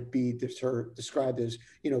generally would be described as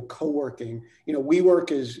co-working,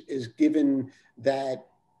 WeWork is given that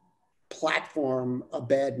platform a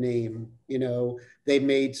bad name. They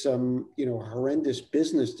made some horrendous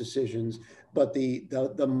business decisions, but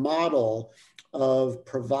the model of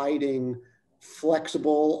providing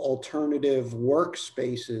flexible alternative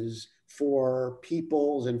workspaces for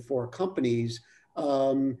peoples and for companies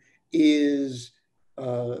is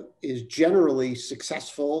generally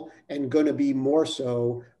successful, and going to be more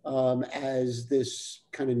so as this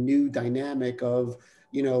kind of new dynamic of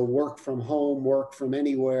work from home, work from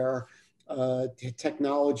anywhere.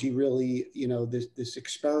 Technology really, this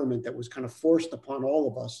experiment that was kind of forced upon all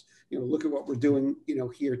of us. Look at what we're doing,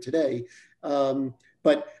 here today.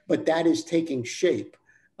 But that is taking shape.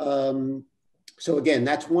 So again,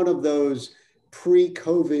 that's one of those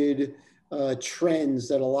pre-COVID trends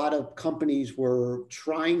that a lot of companies were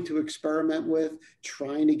trying to experiment with,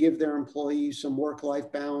 trying to give their employees some work-life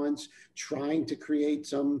balance, trying to create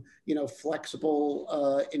some,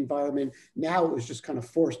 flexible environment. Now it was just kind of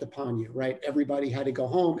forced upon you, right? Everybody had to go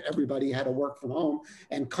home, everybody had to work from home,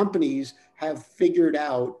 and companies have figured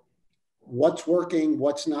out what's working,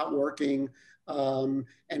 what's not working.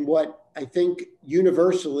 And what I think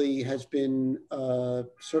universally has been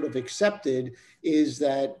sort of accepted is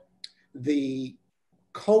that the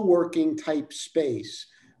co-working type space,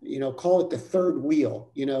 call it the third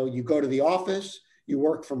wheel. You go to the office, you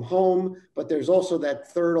work from home, but there's also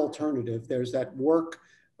that third alternative. There's that work,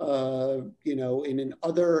 in an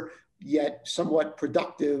other yet somewhat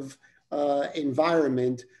productive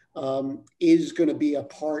environment is going to be a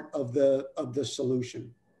part of the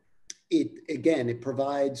solution. It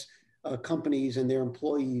provides companies and their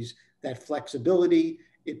employees that flexibility.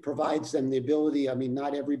 It provides them the ability. I mean,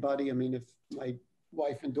 not everybody. I mean, if my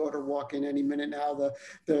wife and daughter walk in any minute now,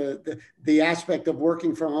 the aspect of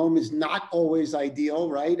working from home is not always ideal,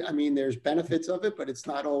 right? I mean, there's benefits of it, but it's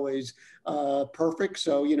not always perfect.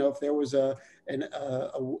 So, if there was an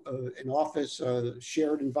office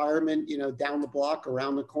shared environment, down the block,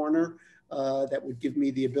 around the corner, that would give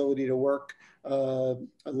me the ability to work a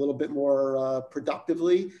little bit more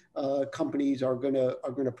productively, companies are going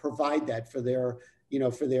to provide that for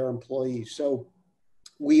their employees. So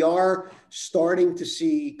we are starting to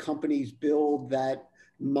see companies build that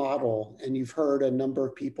model, and you've heard a number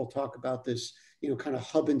of people talk about this, kind of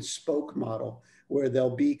hub and spoke model, where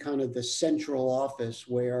there'll be kind of the central office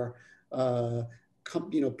where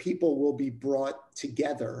people will be brought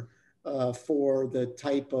together for the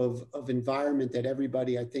type of environment that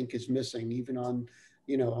everybody, I think, is missing, even on,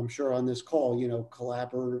 I'm sure on this call,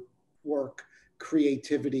 collaborative work,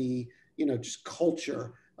 creativity, just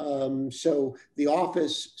culture. So the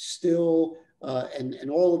office still, and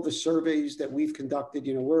all of the surveys that we've conducted,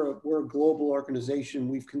 we're a global organization.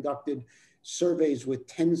 We've conducted surveys with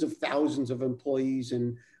tens of thousands of employees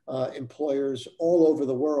and employers all over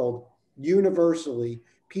the world. Universally,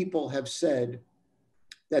 people have said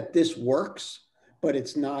that this works, but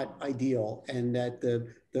it's not ideal, and that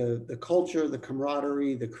the culture, the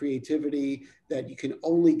camaraderie, the creativity that you can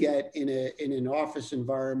only get in an office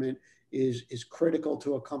environment is critical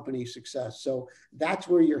to a company's success. So that's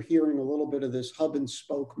where you're hearing a little bit of this hub and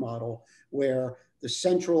spoke model, where the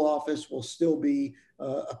central office will still be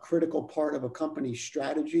a critical part of a company's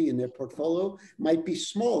strategy, and their portfolio might be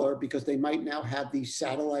smaller because they might now have these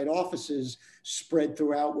satellite offices spread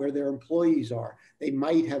throughout where their employees are. They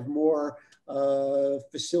might have more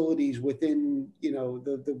facilities within,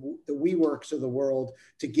 the WeWorks of the world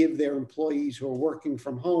to give their employees who are working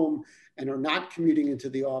from home and are not commuting into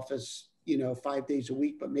the office, 5 days a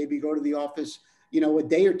week, but maybe go to the office, a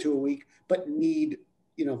day or two a week, but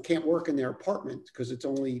can't work in their apartment because it's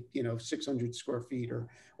only, 600 square feet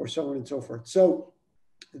or so on and so forth. So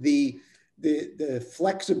the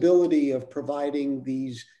flexibility of providing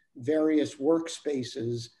these various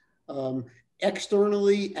workspaces,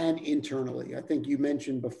 externally and internally. I think you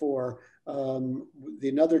mentioned before,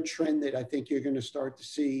 another trend that I think you're going to start to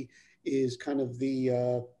see is kind of the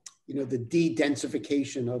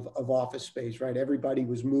de-densification of office space, right? Everybody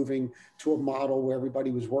was moving to a model where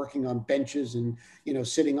everybody was working on benches and,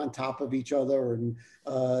 sitting on top of each other, and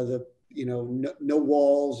no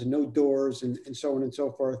walls and no doors and so on and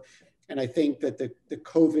so forth. And I think that the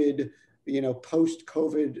COVID,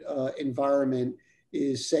 post-COVID environment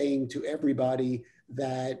is saying to everybody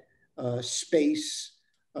that space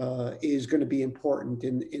is going to be important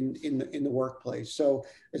in the workplace. So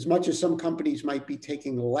as much as some companies might be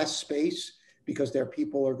taking less space because their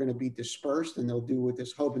people are going to be dispersed, and they'll do with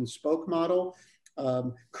this hub and spoke model,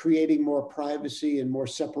 creating more privacy and more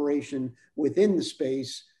separation within the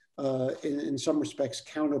space in some respects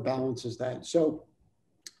counterbalances that. So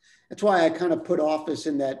that's why I kind of put office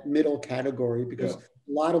in that middle category, because a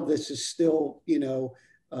lot of this is still,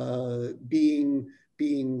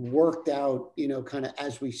 being worked out, kind of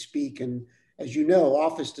as we speak. And as you know,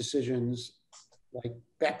 office decisions like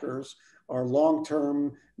Becker's are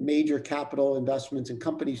long-term major capital investments, and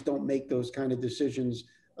companies don't make those kind of decisions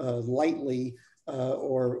lightly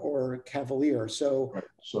or cavalier. So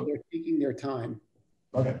they're taking their time.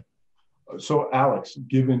 Okay. So Alex,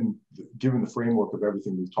 given the framework of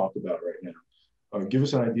everything we've talked about right now, give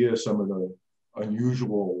us an idea of some of the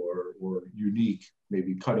unusual or unique,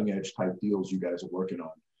 maybe cutting edge type deals you guys are working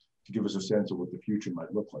on, to give us a sense of what the future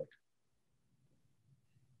might look like.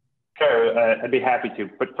 Sure, I'd be happy to.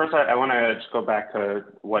 But first, I want to just go back to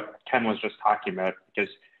what Ken was just talking about, because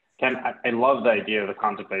Ken, I love the idea of the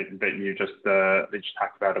concept that you just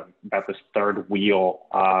talked about this third wheel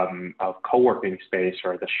of co-working space,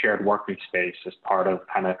 or the shared working space, as part of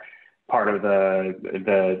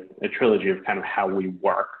the trilogy of kind of how we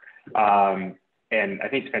work. And I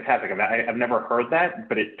think it's fantastic. I've never heard that,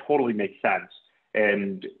 but it totally makes sense.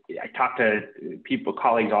 And I talk to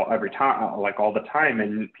colleagues all the time,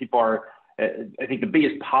 and people are, I think the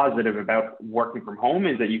biggest positive about working from home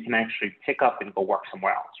is that you can actually pick up and go work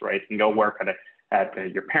somewhere else, right? You can go work at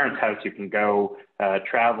your parents' house. You can go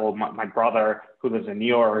travel. My brother, who lives in New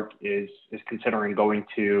York, is considering going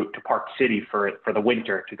to Park City for the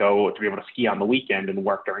winter to be able to ski on the weekend and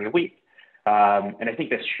work during the week. And I think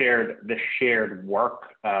this shared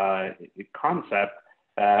work concept,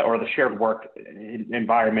 or the shared work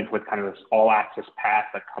environment with kind of this all access path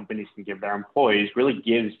that companies can give their employees, really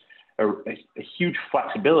gives a huge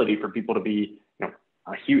flexibility for people to be,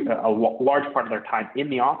 a large part of their time in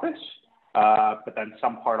the office, but then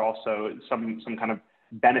some part also some kind of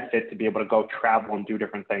benefit to be able to go travel and do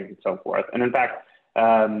different things and so forth. And in fact,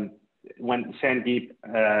 when Sandeep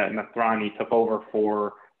Nathrani took over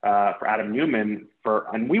for Adam Newman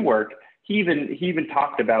on WeWork, he even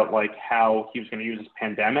talked about like how he was going to use this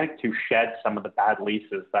pandemic to shed some of the bad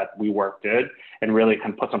leases that WeWork did, and really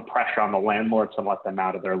kind of put some pressure on the landlords to let them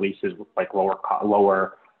out of their leases with like lower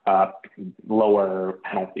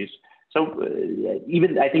penalties. So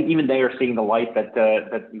I think even they are seeing the light that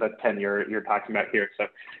Ken you're talking about here. So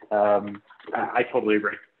I totally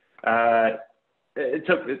agree.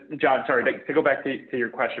 So John, sorry, to go back to your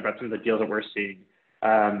question about some of the deals that we're seeing.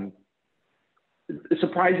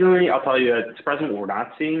 Surprisingly, I'll tell you, what we're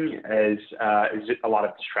not seeing is a lot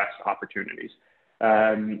of distressed opportunities.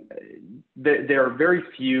 There are very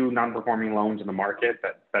few non-performing loans in the market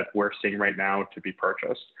that we're seeing right now to be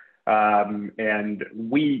purchased. And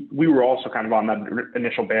we were also kind of on that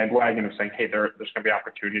initial bandwagon of saying, hey, there's going to be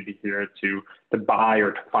opportunity here to buy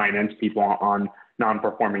or to finance people on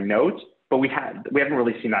non-performing notes, but we haven't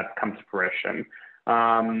really seen that come to fruition.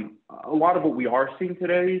 A lot of what we are seeing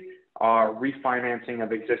today are refinancing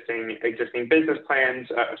of existing business plans.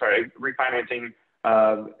 Refinancing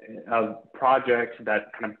of projects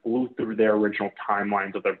that kind of blew through their original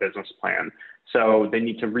timelines of their business plan. So they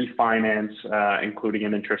need to refinance, including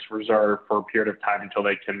an interest reserve, for a period of time until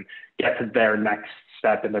they can get to their next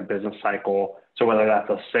step in their business cycle. So whether that's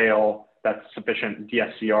a sale that's sufficient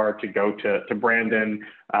DSCR to go to Brandon,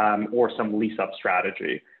 or some lease-up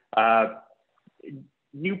strategy. On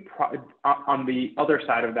the other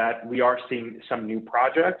side of that, we are seeing some new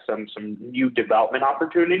projects, some new development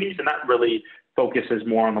opportunities, and that really focuses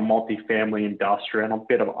more on the multifamily, industrial, and a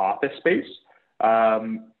bit of office space.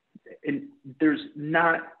 And there's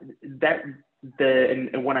not that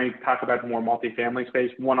and when I talk about more multifamily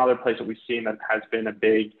space, one other place that we've seen that has been a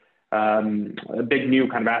big new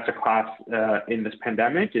kind of asset class in this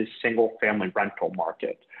pandemic is single family rental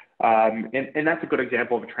market. And that's a good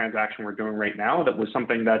example of a transaction we're doing right now that was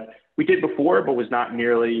something that we did before, but was not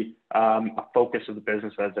nearly a focus of the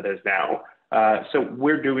business as it is now. So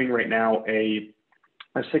we're doing right now a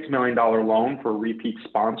 $6 million loan for a repeat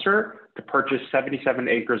sponsor to purchase 77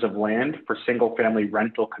 acres of land for single family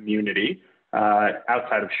rental community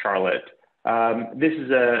outside of Charlotte. This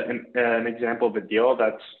is an example of a deal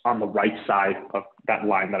that's on the right side of that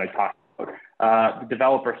line that I talked about. The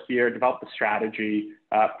developer here developed the strategy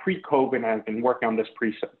pre-COVID, and has been working on this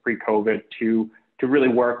pre-COVID to really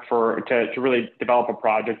to really develop a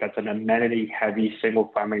project that's an amenity-heavy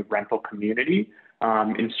single-family rental community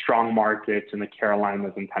in strong markets in the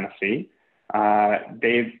Carolinas and Tennessee.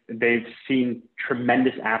 they've seen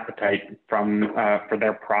tremendous appetite for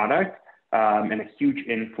their product and a huge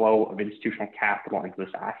inflow of institutional capital into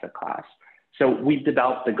this asset class. So we've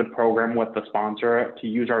developed a good program with the sponsor to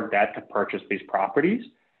use our debt to purchase these properties.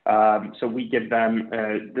 So we give them,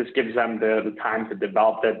 this gives them the time to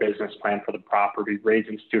develop their business plan for the property, raise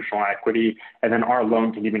institutional equity, and then our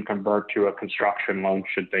loan can even convert to a construction loan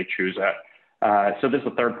should they choose it. So this is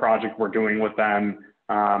the third project we're doing with them.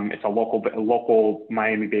 It's a local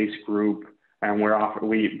Miami-based group, and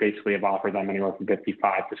we basically have offered them anywhere from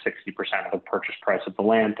 55 to 60% of the purchase price of the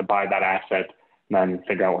land to buy that asset, and then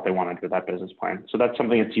figure out what they want to do with that business plan. So that's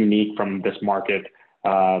something that's unique from this market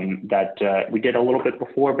that we did a little bit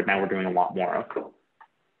before, but now we're doing a lot more of.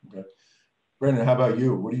 Okay. Brendan, how about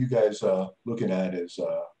you? What are you guys looking at as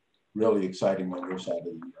really exciting on your side of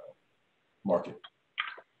the market?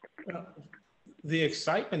 The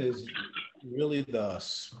excitement is really the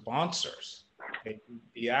sponsors,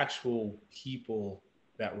 the actual people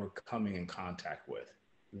that we're coming in contact with.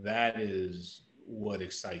 That is what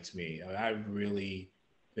excites me. I've really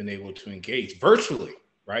been able to engage virtually,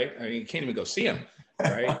 right? I mean, you can't even go see them,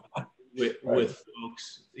 right? with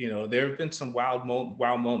folks, there have been some wow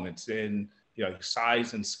moments in,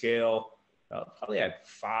 size and scale. Probably had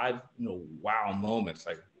 5, wow moments.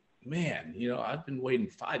 Like, man, I've been waiting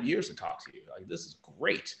 5 years to talk to you. Like, this is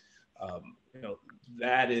great.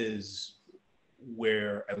 That is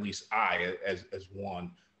where at least I, as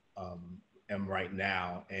one, am right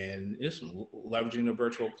now, and it's leveraging a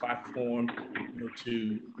virtual platform,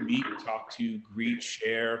 to meet, talk to, greet,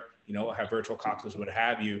 share, have virtual cocktails, what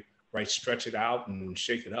have you, right? Stretch it out and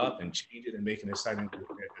shake it up and change it and make it as exciting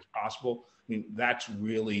as possible. I mean, that's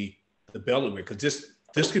really the belly, because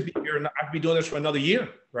this could be here. I could be doing this for another year,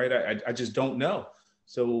 right? I just don't know.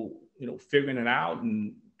 So, figuring it out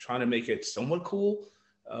and trying to make it somewhat cool,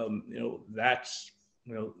 that's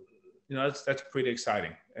pretty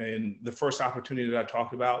exciting. And the first opportunity that I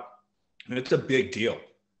talked about, it's a big deal.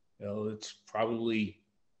 It's probably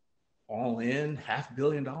all in $500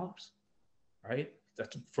 million, right?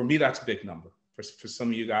 For me, that's a big number. For some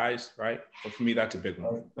of you guys, right? But for me, that's a big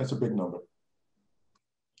number. That's a big number.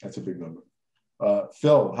 That's a big number.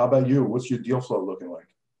 Phil, how about you? What's your deal flow looking like?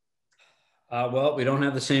 Well, we don't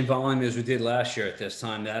have the same volume as we did last year at this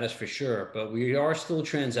time, that is for sure, but we are still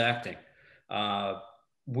transacting.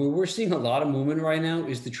 Where we're seeing a lot of movement right now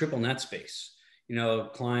is the triple net space.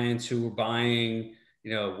 Clients who are buying,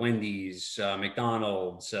 Wendy's,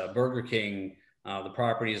 McDonald's, Burger King, the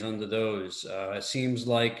properties under those. It seems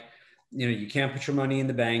like, you can't put your money in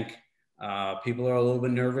the bank. People are a little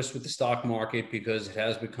bit nervous with the stock market because it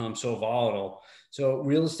has become so volatile. So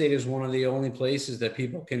real estate is one of the only places that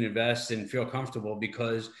people can invest and feel comfortable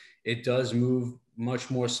because it does move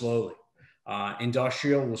much more slowly.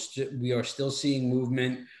 Industrial, we are still seeing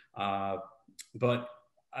movement, but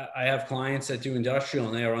I have clients that do industrial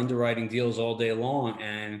and they are underwriting deals all day long,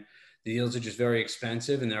 and the deals are just very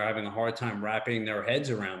expensive and they're having a hard time wrapping their heads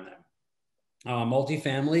around them.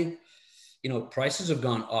 Multifamily, prices have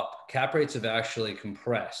gone up. Cap rates have actually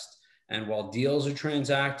compressed. And while deals are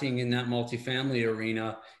transacting in that multifamily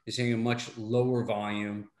arena, you're seeing a much lower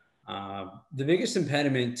volume. The biggest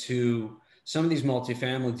impediment to some of these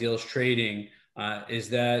multifamily deals trading is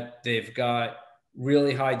that they've got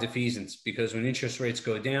really high defeasance, because when interest rates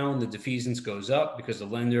go down, the defeasance goes up because the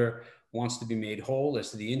lender wants to be made whole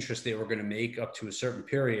as to the interest they were going to make up to a certain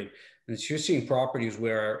period. And you're seeing properties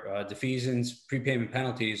where defeasance, prepayment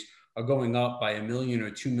penalties are going up by $1 million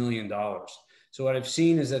or $2 million. So what I've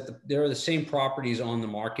seen is that there are the same properties on the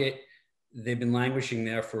market. They've been languishing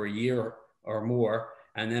there for a year or more.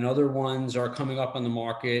 And then other ones are coming up on the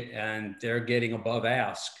market and they're getting above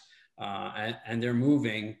ask and they're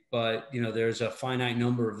moving. But, there's a finite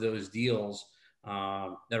number of those deals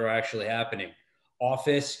that are actually happening.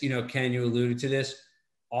 Office, Ken, you alluded to this.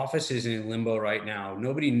 Office is in limbo right now.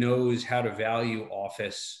 Nobody knows how to value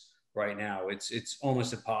office right now. It's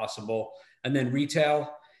almost impossible. And then retail,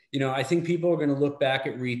 I think people are going to look back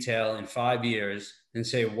at retail in 5 years and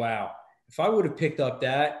say, wow, if I would have picked up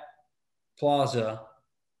that plaza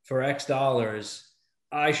for X dollars,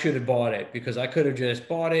 I should have bought it because I could have just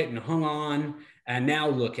bought it and hung on and now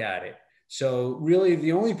look at it. So really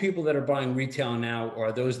the only people that are buying retail now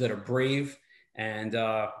are those that are brave and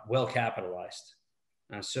well capitalized.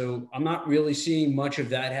 So I'm not really seeing much of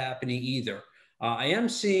that happening either. I am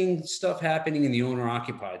seeing stuff happening in the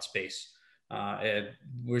owner-occupied space.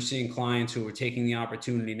 We're seeing clients who are taking the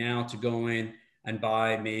opportunity now to go in and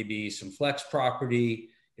buy maybe some flex property,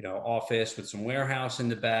 office with some warehouse in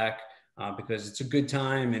the back, because it's a good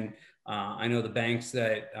time. And I know the banks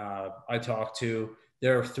that I talk to,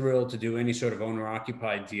 they're thrilled to do any sort of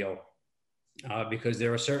owner-occupied deal because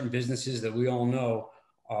there are certain businesses that we all know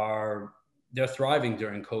they're thriving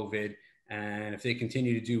during COVID, and if they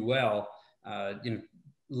continue to do well,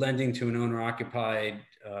 lending to an owner-occupied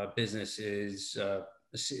business it's a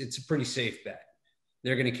pretty safe bet.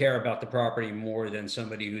 They're going to care about the property more than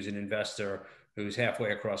somebody who's an investor who's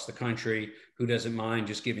halfway across the country, who doesn't mind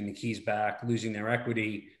just giving the keys back, losing their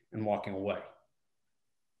equity, and walking away.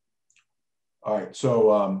 All right,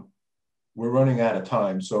 so we're running out of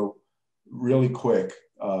time. So really quick,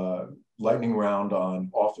 lightning round on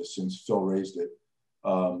office, since Phil raised it.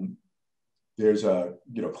 There's a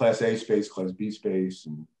Class A space, Class B space,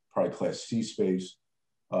 and probably Class C space.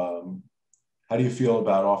 How do you feel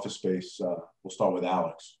about office space? We'll start with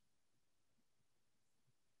Alex.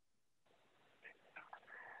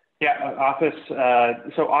 Yeah, office.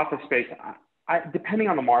 So office space. Depending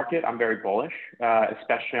on the market, I'm very bullish,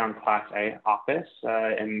 especially on Class A office,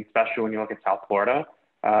 and especially when you look at South Florida.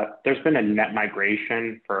 There's been a net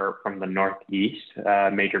migration from the Northeast,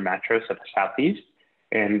 major metros to the Southeast.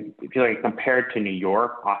 And if you compared to New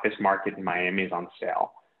York, office market in Miami is on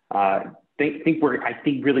sale. I really think we're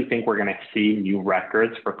going to see new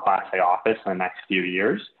records for Class A office in the next few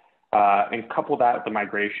years. And couple that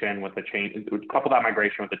migration with the changes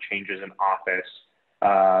in office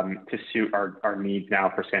to suit our needs now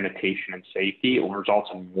for sanitation and safety. It will result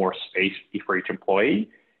in more space for each employee.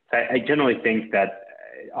 So I generally think that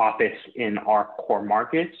office in our core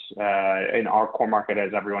markets,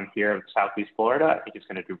 as everyone here in Southeast Florida, I think it's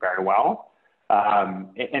going to do very well.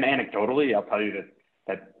 And anecdotally, I'll tell you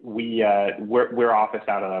that we're office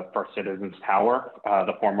out of First Citizens Tower,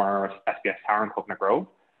 the former SBS Tower in Coconut Grove.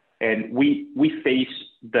 And we face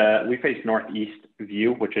northeast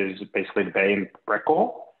view, which is basically the bay and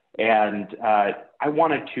Brickell. And I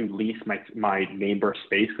wanted to lease my neighbor's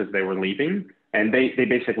space because they were leaving, and they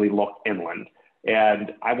basically looked inland.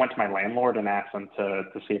 And I went to my landlord and asked them to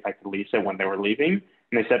see if I could lease it when they were leaving.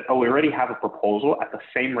 And they said, "Oh, we already have a proposal at the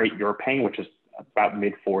same rate you're paying, which is about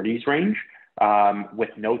mid-40s range, with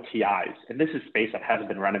no TIs. And this is space that hasn't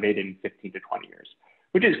been renovated in 15 to 20 years.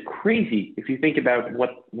 Which is crazy if you think about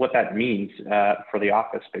what that means for the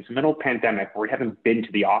office space. In the middle of the pandemic, where we haven't been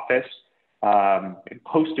to the office in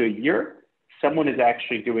close to a year, someone is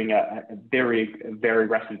actually doing a very, very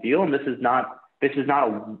aggressive deal. And this is not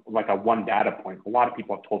like a one data point. A lot of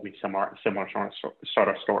people have told me similar sort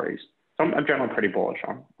of stories. So I'm generally pretty bullish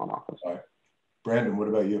on office. All right. Brandon, what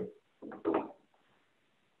about you?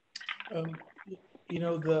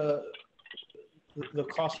 The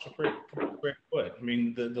cost per square foot. I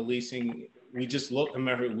mean, the leasing. We just looked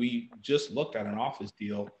at an office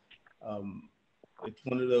deal. It's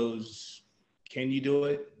one of those. Can you do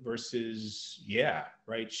it? Versus, yeah,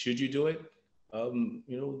 right. Should you do it?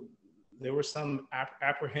 There was some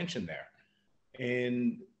apprehension there,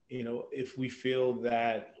 and if we feel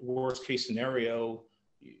that worst case scenario,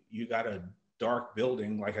 you got a dark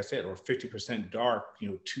building, like I said, or 50% dark.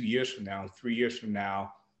 2 years from now, 3 years from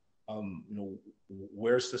now.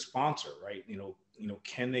 Where's the sponsor, right?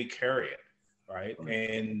 Can they carry it, right?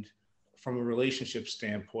 And from a relationship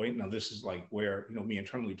standpoint, now this is like where, me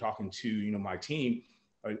internally talking to, my team,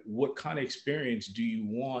 right? What kind of experience do you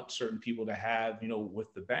want certain people to have,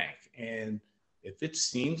 with the bank? And if it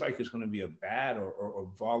seems like it's going to be a bad or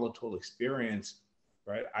volatile experience,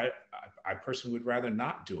 right? I personally would rather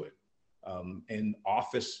not do it. And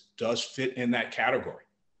office does fit in that category.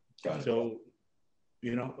 So,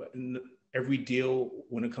 every deal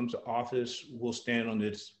when it comes to office will stand on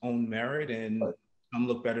its own merit, and some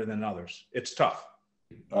look better than others. It's tough.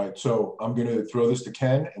 All right, so I'm going to throw this to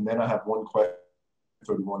Ken, and then I have one question,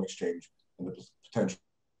 31 exchange and the potential.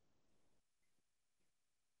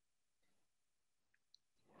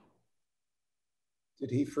 Did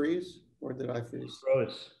he freeze or did I freeze?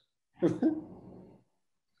 Froze.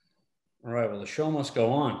 All right, well, the show must go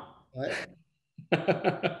on. All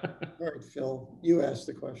right, Phil, you asked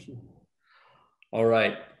the question. All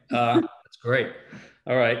right, that's great.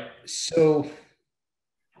 All right, so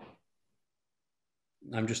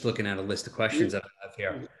I'm just looking at a list of questions that I have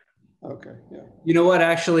here. Okay, yeah. You know what,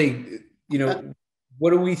 actually, what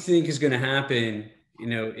do we think is going to happen,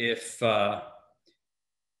 if the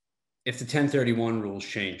 1031 rules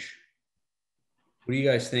change? What do you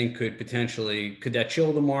guys think could that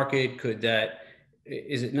chill the market?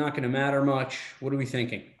 Is it not going to matter much? What are we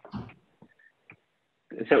thinking?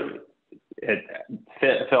 So,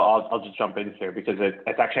 Phil, I'll just jump in here because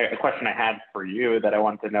it's actually a question I had for you that I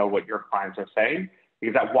wanted to know what your clients are saying.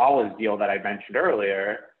 Because that Wallace deal that I mentioned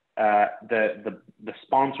earlier, the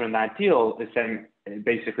sponsor in that deal is saying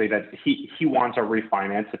basically that he wants a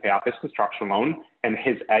refinance to pay off his construction loan, and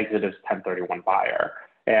his exit is 1031 buyer.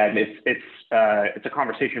 And it's a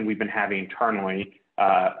conversation we've been having internally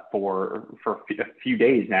for a few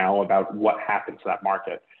days now about what happens to that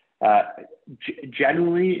market.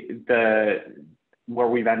 Generally, where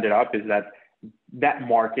we've ended up is that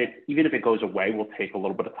market, even if it goes away, will take a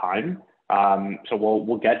little bit of time. So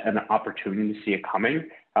we'll get an opportunity to see it coming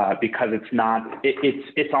because it's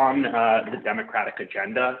on the Democratic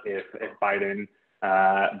agenda if Biden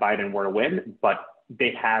were to win, but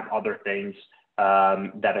they have other things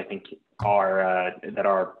that I think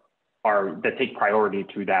that take priority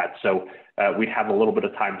to that. So we have a little bit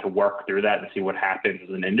of time to work through that and see what happens as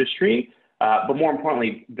an industry. But more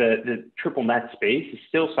importantly, the triple net space is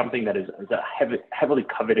still something that is a heavily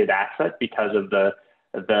coveted asset because of the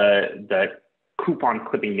coupon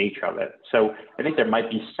clipping nature of it. So I think there might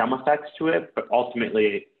be some effects to it, but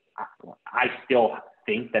ultimately, I still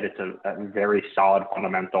think that it's a very solid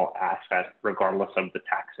fundamental asset, regardless of the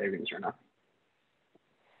tax savings or not.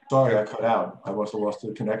 Sorry, I cut out. I must have lost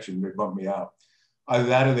the connection. They bumped me out. Either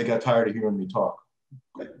that or they got tired of hearing me talk.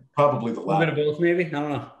 Probably the latter. A bit of both, maybe? I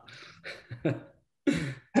don't know.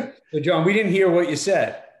 So, John, we didn't hear what you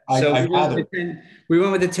said. So we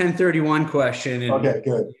went with the 1031 question. And okay,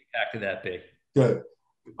 good. Back to that big. Good.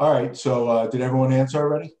 All right. So did everyone answer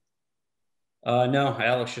already? No,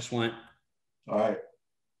 Alex just went. All right.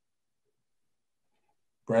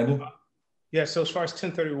 Brandon? Yeah, so as far as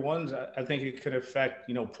 1031s, I think it could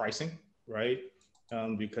affect, pricing, right?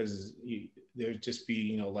 Because there'd just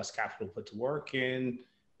be, less capital put to work, and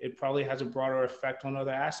it probably has a broader effect on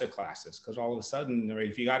other asset classes because all of a sudden, right,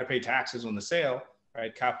 if you got to pay taxes on the sale,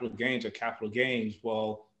 right, capital gains are capital gains.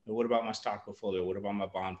 Well, what about my stock portfolio? What about my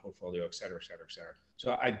bond portfolio, et cetera, et cetera, et cetera?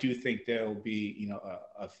 So I do think there'll be,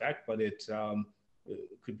 a effect, but it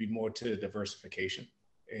could be more to diversification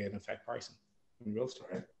and affect pricing in real estate.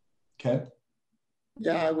 Right. Ken?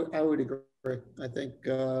 Yeah, I would agree. I think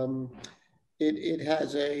it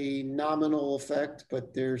has a nominal effect,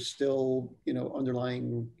 but there's still,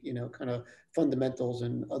 underlying, kind of fundamentals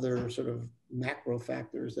and other sort of macro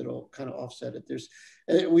factors that'll kind of offset it.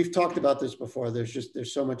 We've talked about this before.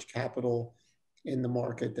 There's so much capital in the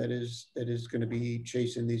market that is going to be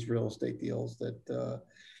chasing these real estate deals that,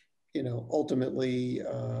 ultimately,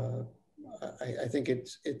 I think it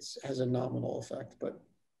has a nominal effect, but.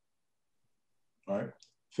 All right.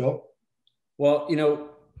 Phil? Well,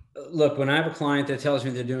 look, when I have a client that tells me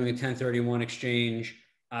they're doing a 1031 exchange,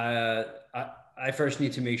 I first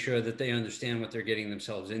need to make sure that they understand what they're getting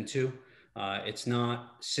themselves into. It's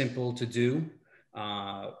not simple to do.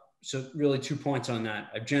 So really 2 points on that.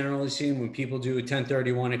 I've generally seen when people do a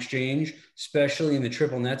 1031 exchange, especially in the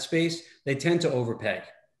triple net space, they tend to overpay.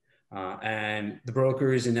 And the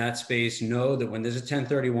brokers in that space know that when there's a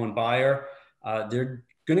 1031 buyer, they're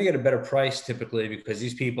going to get a better price typically because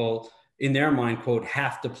these people, in their mind, quote,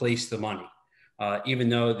 have to place the money. Even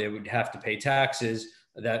though they would have to pay taxes,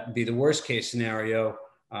 that would be the worst case scenario.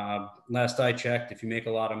 Last I checked, if you make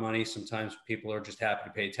a lot of money, sometimes people are just happy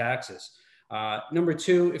to pay taxes. Number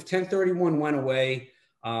two, if 1031 went away,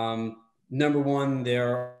 number one,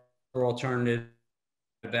 there are alternatives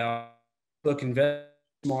about look, invest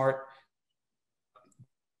smart.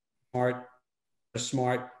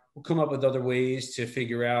 We'll come up with other ways to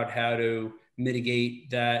figure out how to mitigate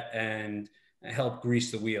that and help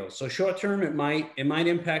grease the wheels. So short term, it might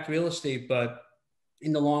impact real estate, but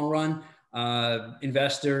in the long run,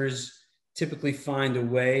 investors typically find a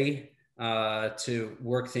way to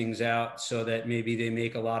work things out so that maybe they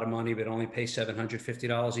make a lot of money, but only pay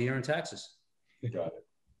 $750 a year in taxes. Got it.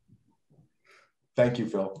 Thank you,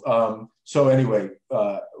 Phil. So anyway,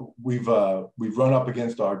 we've run up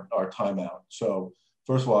against our timeout. So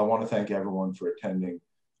first of all, I want to thank everyone for attending,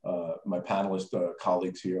 my panelist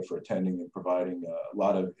colleagues here for attending and providing a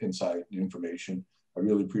lot of insight and information. I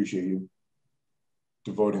really appreciate you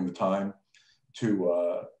devoting the time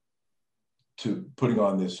to putting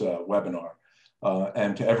on this webinar.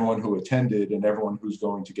 And to everyone who attended and everyone who's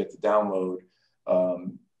going to get the download,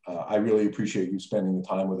 I really appreciate you spending the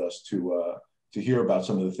time with us to hear about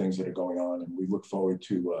some of the things that are going on. And we look forward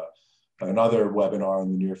to another webinar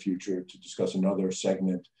in the near future to discuss another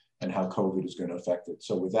segment and how COVID is going to affect it.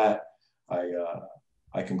 So with that,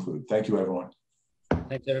 I conclude. Thank you, everyone.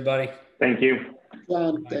 Thanks, everybody. Thank you.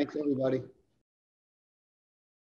 John, thanks, everybody.